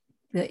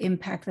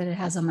impact that it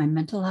has on my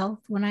mental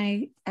health when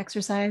I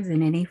exercise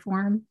in any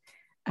form.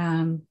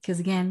 Because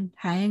again,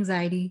 high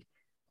anxiety,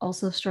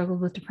 also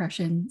struggled with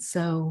depression.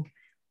 So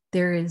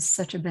there is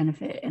such a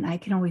benefit. And I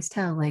can always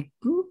tell, like,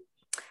 ooh,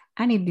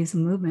 I need to do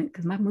some movement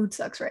because my mood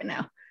sucks right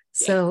now.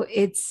 So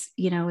it's,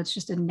 it's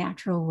just a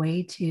natural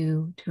way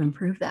to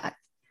improve that.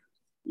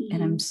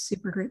 And I'm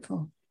super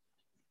grateful.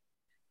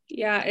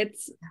 Yeah,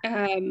 it's,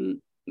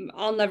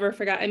 I'll never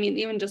forget. I mean,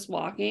 even just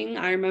walking,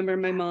 I remember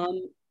my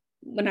mom,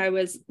 when I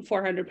was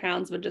 400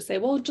 pounds, would just say,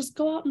 well, just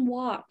go out and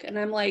walk. And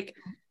I'm like,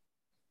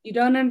 you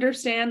don't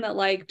understand that,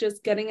 like,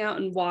 just getting out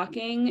and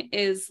walking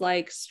is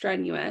like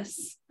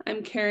strenuous.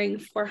 I'm carrying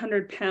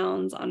 400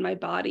 pounds on my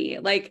body.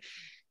 Like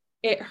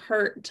it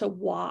hurt to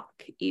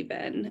walk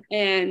even.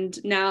 And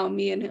now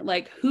me and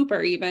like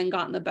Hooper even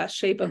got in the best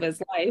shape of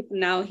his life.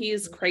 Now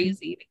he's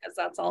crazy because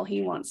that's all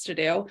he wants to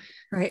do.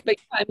 Right. But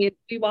I mean,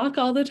 we walk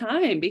all the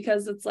time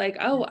because it's like,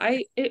 oh,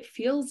 it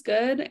feels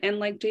good. And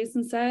like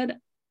Jason said,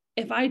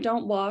 if I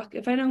don't walk,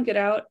 if I don't get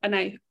out and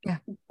I go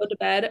to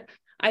bed,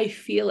 I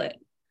feel it.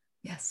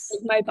 Yes.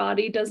 Like my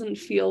body doesn't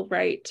feel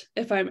right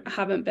if I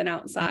haven't been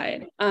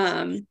outside.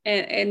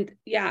 And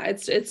yeah,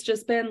 it's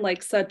just been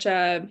like such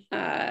a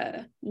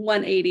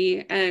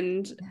 180.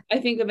 And I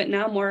think of it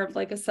now more of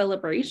like a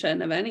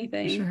celebration of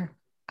anything. Sure.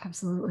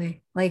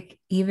 Absolutely. Like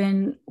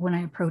even when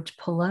I approach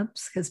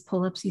pull-ups, because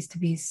pull-ups used to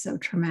be so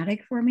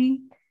traumatic for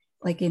me.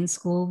 Like in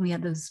school, we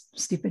had those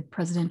stupid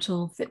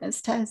presidential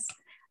fitness tests.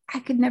 I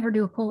could never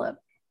do a pull-up.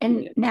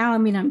 And now, I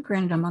mean, I'm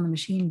on the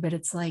machine, but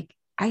it's like,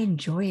 I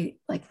enjoy it.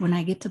 Like when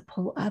I get to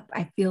pull up,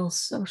 I feel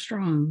so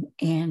strong.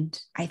 And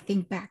I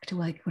think back to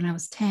like when I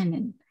was 10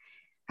 and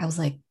I was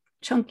like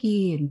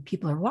chunky and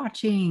people are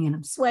watching and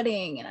I'm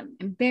sweating and I'm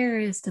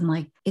embarrassed. And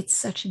like, it's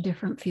such a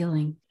different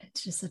feeling.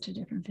 It's just such a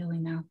different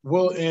feeling now.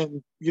 Well,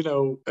 and you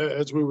know,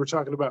 as we were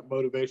talking about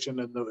motivation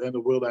and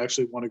the will to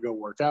actually want to go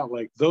work out,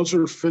 like those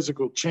are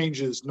physical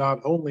changes, not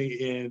only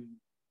in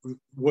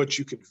what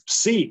you can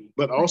see,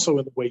 but also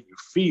in the way you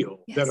feel,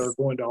 that are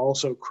going to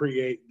also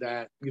create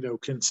that, you know,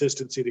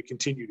 consistency to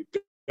continue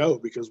to go.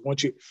 Because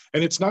once you,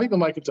 and it's not even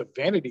like it's a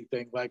vanity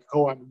thing, like,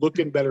 oh, I'm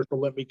looking better, so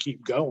let me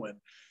keep going.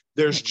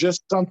 There's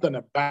just something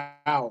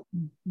about,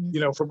 you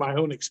know, from my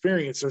own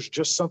experience, there's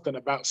just something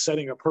about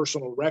setting a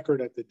personal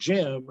record at the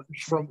gym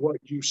from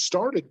what you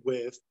started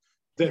with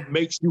that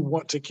makes you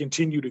want to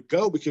continue to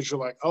go, because you're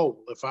like, oh,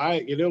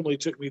 it only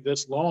took me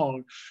this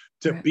long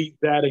to beat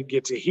that and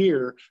get to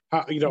here,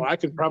 you know, I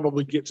can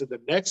probably get to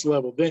the next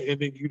level then, and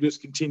then you just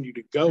continue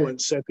to go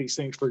and set these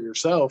things for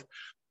yourself,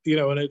 you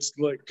know. And it's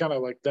like kind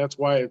of like, that's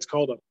why it's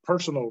called a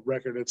personal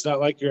record. It's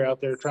not like you're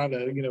out there trying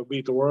to, you know,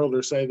 beat the world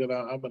or say that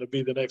I'm going to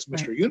be the next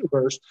Mr.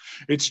 Universe.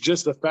 It's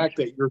just the fact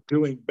that you're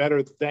doing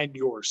better than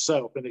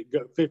yourself. And it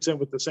fits in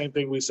with the same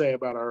thing we say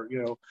about our,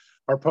 you know,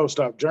 our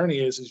post-op journey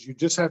is you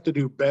just have to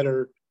do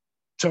better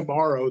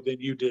tomorrow than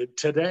you did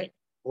today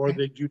or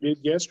that you did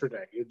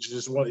yesterday. It's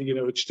just one, you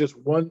know, it's just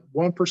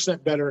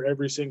 1% better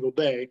every single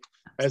day.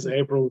 As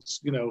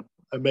April's, you know,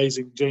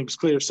 amazing James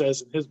Clear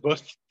says in his book,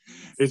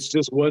 it's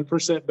just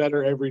 1%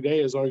 better every day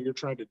is all you're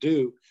trying to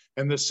do.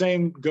 And the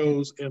same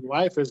goes in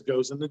life as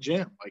goes in the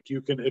gym. Like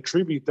you can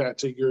attribute that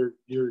to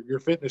your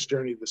fitness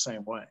journey the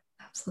same way.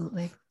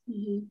 Absolutely.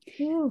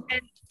 Mm-hmm.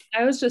 And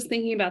I was just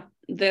thinking about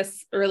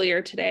this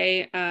earlier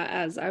today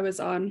as I was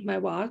on my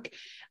walk.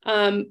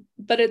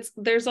 But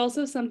there's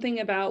also something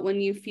about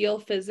when you feel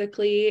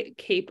physically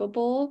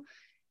capable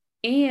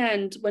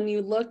and when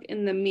you look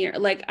in the mirror,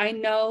 like I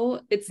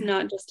know it's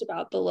not just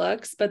about the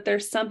looks, but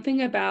there's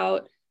something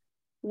about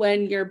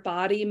when your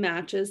body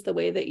matches the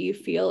way that you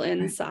feel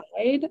inside.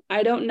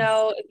 I don't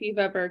know if you've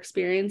ever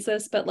experienced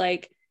this, but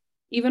like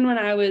even when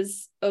I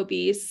was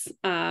obese,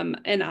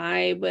 and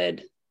I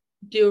would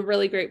do a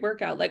really great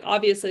workout, like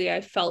obviously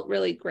I felt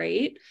really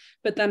great,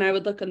 but then I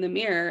would look in the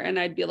mirror and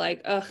I'd be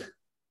like, ugh,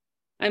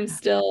 I'm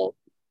still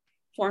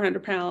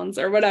 400 pounds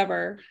or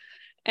whatever.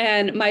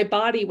 And my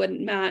body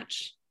wouldn't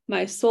match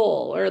my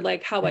soul or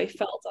like how I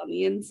felt on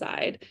the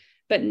inside.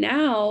 But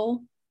now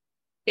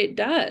it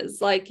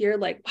does. Like you're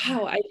like,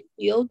 wow, I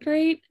feel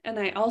great. And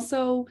I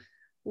also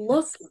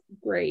look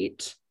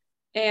great.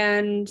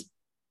 And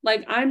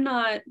like, I'm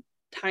not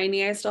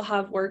tiny. I still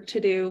have work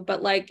to do.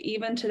 But like,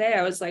 even today,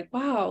 I was like,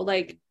 wow,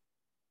 like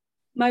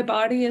my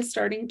body is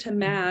starting to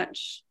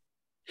match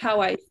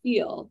how I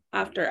feel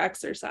after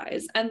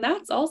exercise. And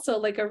that's also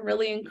like a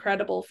really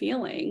incredible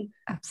feeling.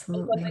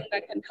 Absolutely. Something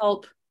that can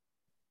help.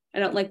 I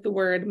don't like the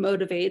word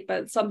motivate,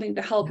 but something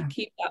to help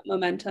keep that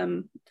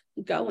momentum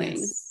going.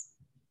 Yes.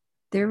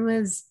 There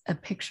was a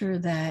picture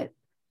that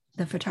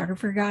the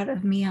photographer got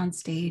of me on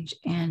stage.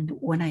 And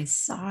when I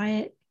saw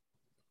it,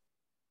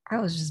 I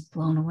was just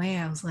blown away.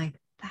 I was like,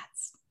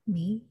 that's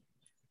me.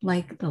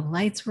 Like the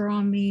lights were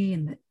on me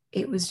and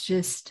it was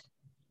just,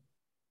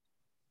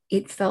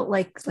 it felt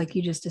like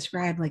you just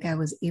described, like I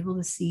was able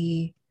to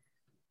see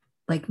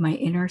like my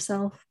inner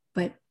self,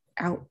 but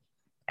out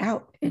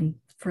and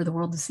for the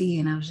world to see.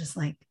 And I was just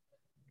like,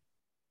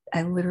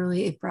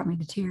 it brought me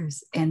to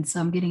tears. And so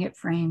I'm getting it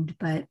framed,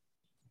 but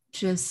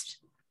just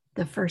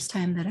the first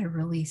time that I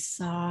really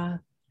saw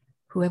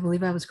who I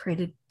believe I was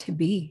created to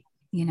be,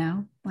 you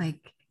know,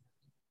 like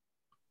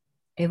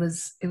it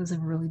was a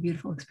really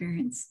beautiful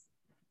experience.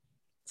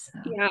 So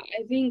yeah,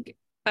 I think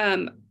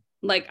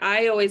like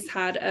I always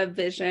had a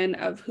vision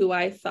of who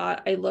I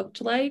thought I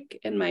looked like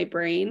in my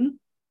brain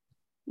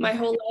my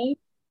whole life.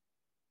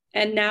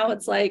 And now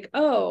it's like,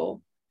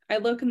 oh, I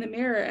look in the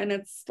mirror and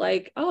it's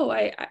like, oh,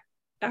 I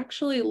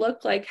actually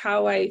look like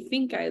how I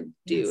think I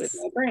do in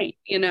my brain,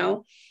 you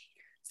know?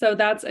 So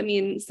that's, I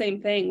mean,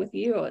 same thing with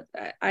you.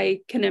 I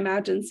can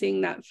imagine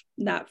seeing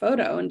that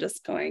photo and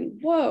just going,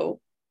 whoa,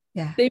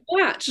 they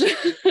match.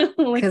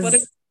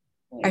 Like,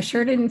 I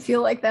sure didn't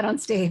feel like that on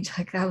stage.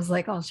 Like I was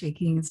like all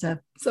shaking and stuff.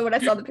 So when I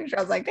saw the picture,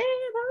 I was like,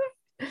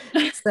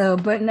 damn. So,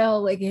 but no,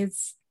 like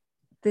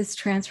this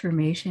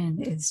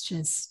transformation is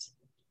just,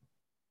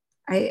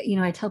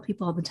 I tell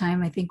people all the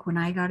time, I think when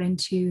I got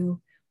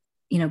into,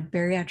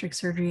 bariatric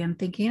surgery, I'm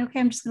thinking, okay,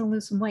 I'm just going to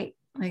lose some weight.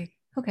 Like,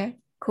 okay,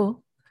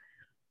 cool.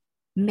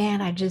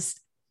 Man,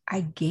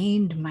 I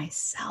gained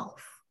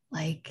myself.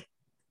 Like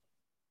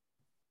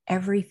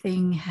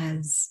everything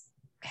has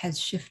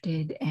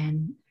shifted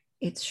and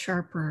it's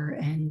sharper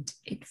and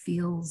it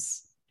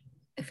feels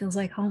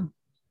like home,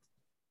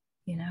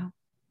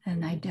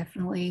 and I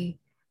definitely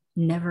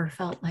never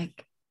felt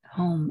like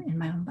home in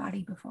my own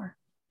body before.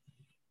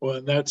 Well,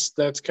 and that's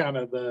kind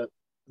of the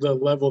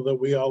level that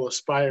we all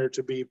aspire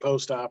to be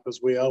post-op,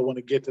 is we all want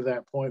to get to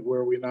that point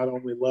where we not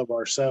only love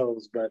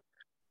ourselves, but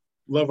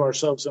love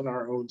ourselves in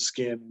our own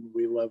skin.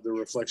 We love the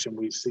reflection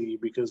we see,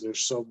 because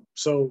there's so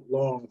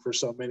long for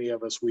so many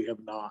of us we have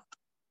not.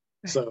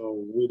 Right.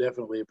 So we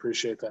definitely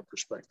appreciate that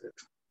perspective.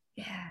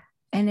 Yeah.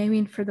 And I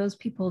mean, for those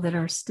people that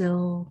are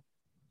still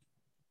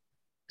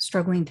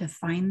struggling to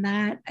find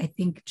that, I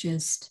think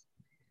just,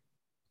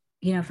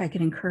 if I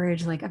could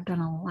encourage, like I've done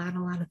a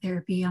lot of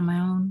therapy on my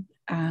own,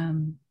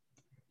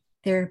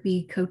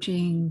 therapy,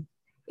 coaching,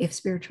 if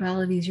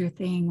spirituality is your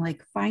thing,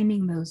 like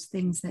finding those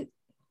things that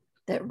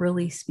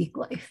really speak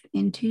life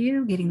into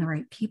you, getting the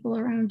right people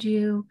around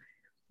you.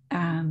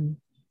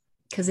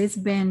 Because it's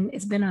been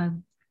a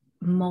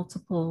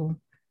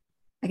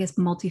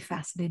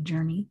multifaceted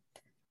journey.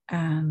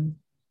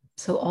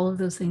 So all of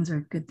those things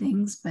are good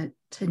things, but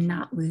to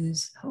not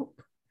lose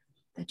hope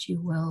that you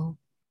will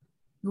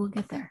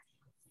get there.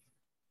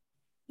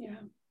 Yeah.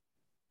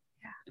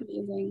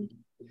 Amazing.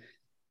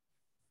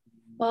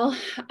 Well,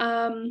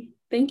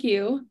 thank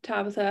you,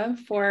 Tabitha,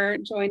 for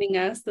joining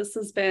us. This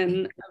has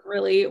been a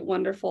really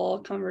wonderful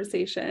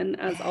conversation,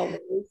 as always.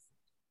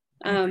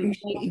 I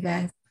appreciate you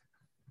guys.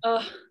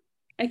 Oh,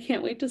 I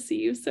can't wait to see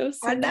you so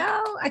soon. I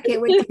know. I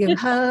can't wait to give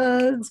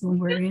hugs when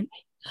we're in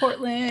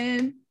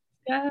Portland.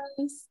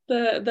 Yes,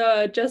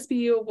 the Just Be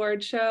You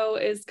award show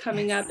is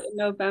coming up in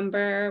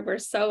November. We're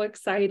so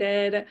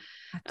excited.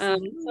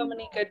 So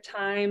many good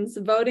times.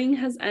 Voting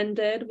has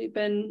ended.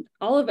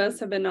 All of us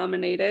have been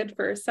nominated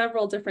for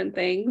several different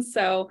things.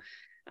 So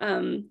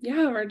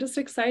we're just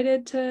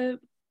excited to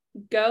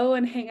go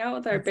and hang out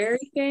with our Barry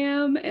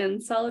fam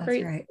and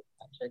celebrate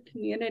the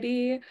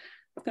community.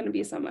 It's going to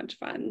be so much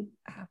fun.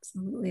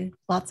 Absolutely.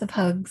 Lots of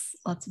hugs,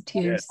 lots of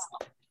tears.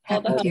 Yes.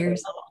 Happy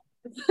tears.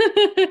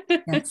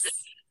 Yes.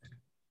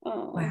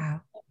 Oh.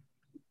 Wow.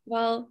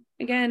 Well,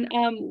 again,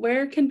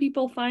 where can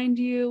people find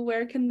you?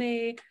 Where can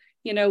they,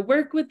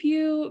 work with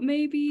you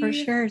maybe? For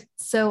sure.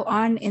 So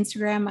on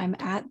Instagram, I'm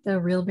at The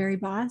Real Barry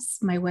Boss.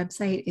 My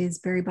website is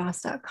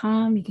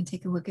barryboss.com. You can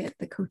take a look at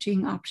the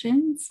coaching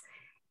options,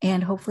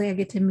 and hopefully I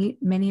get to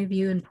meet many of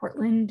you in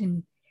Portland,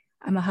 and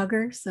I'm a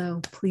hugger.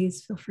 So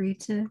please feel free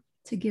to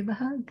give a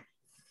hug.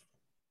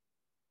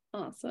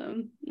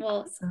 Awesome.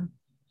 Well,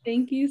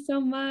 thank you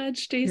so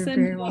much. Jason, you're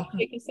very welcome.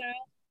 Take us out.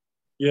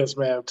 Yes,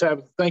 ma'am.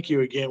 Tabitha, thank you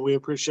again. We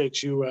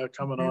appreciate you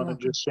coming on and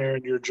just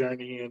sharing your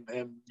journey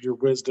and your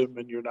wisdom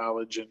and your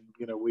knowledge. And,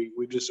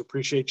 we just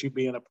appreciate you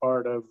being a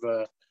part of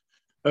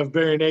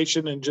Barry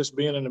Nation and just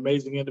being an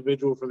amazing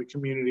individual for the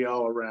community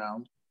all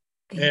around.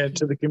 And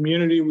to the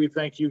community, we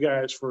thank you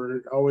guys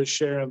for always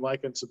sharing,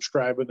 liking,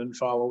 subscribing, and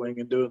following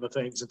and doing the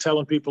things and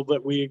telling people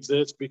that we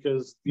exist,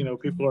 because,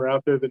 people are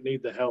out there that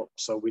need the help.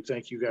 So we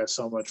thank you guys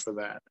so much for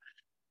that.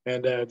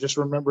 And just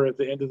remember, at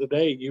the end of the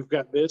day, you've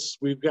got this,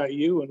 we've got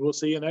you, and we'll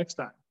see you next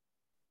time.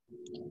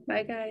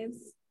 Bye,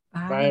 guys.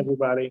 Bye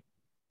everybody.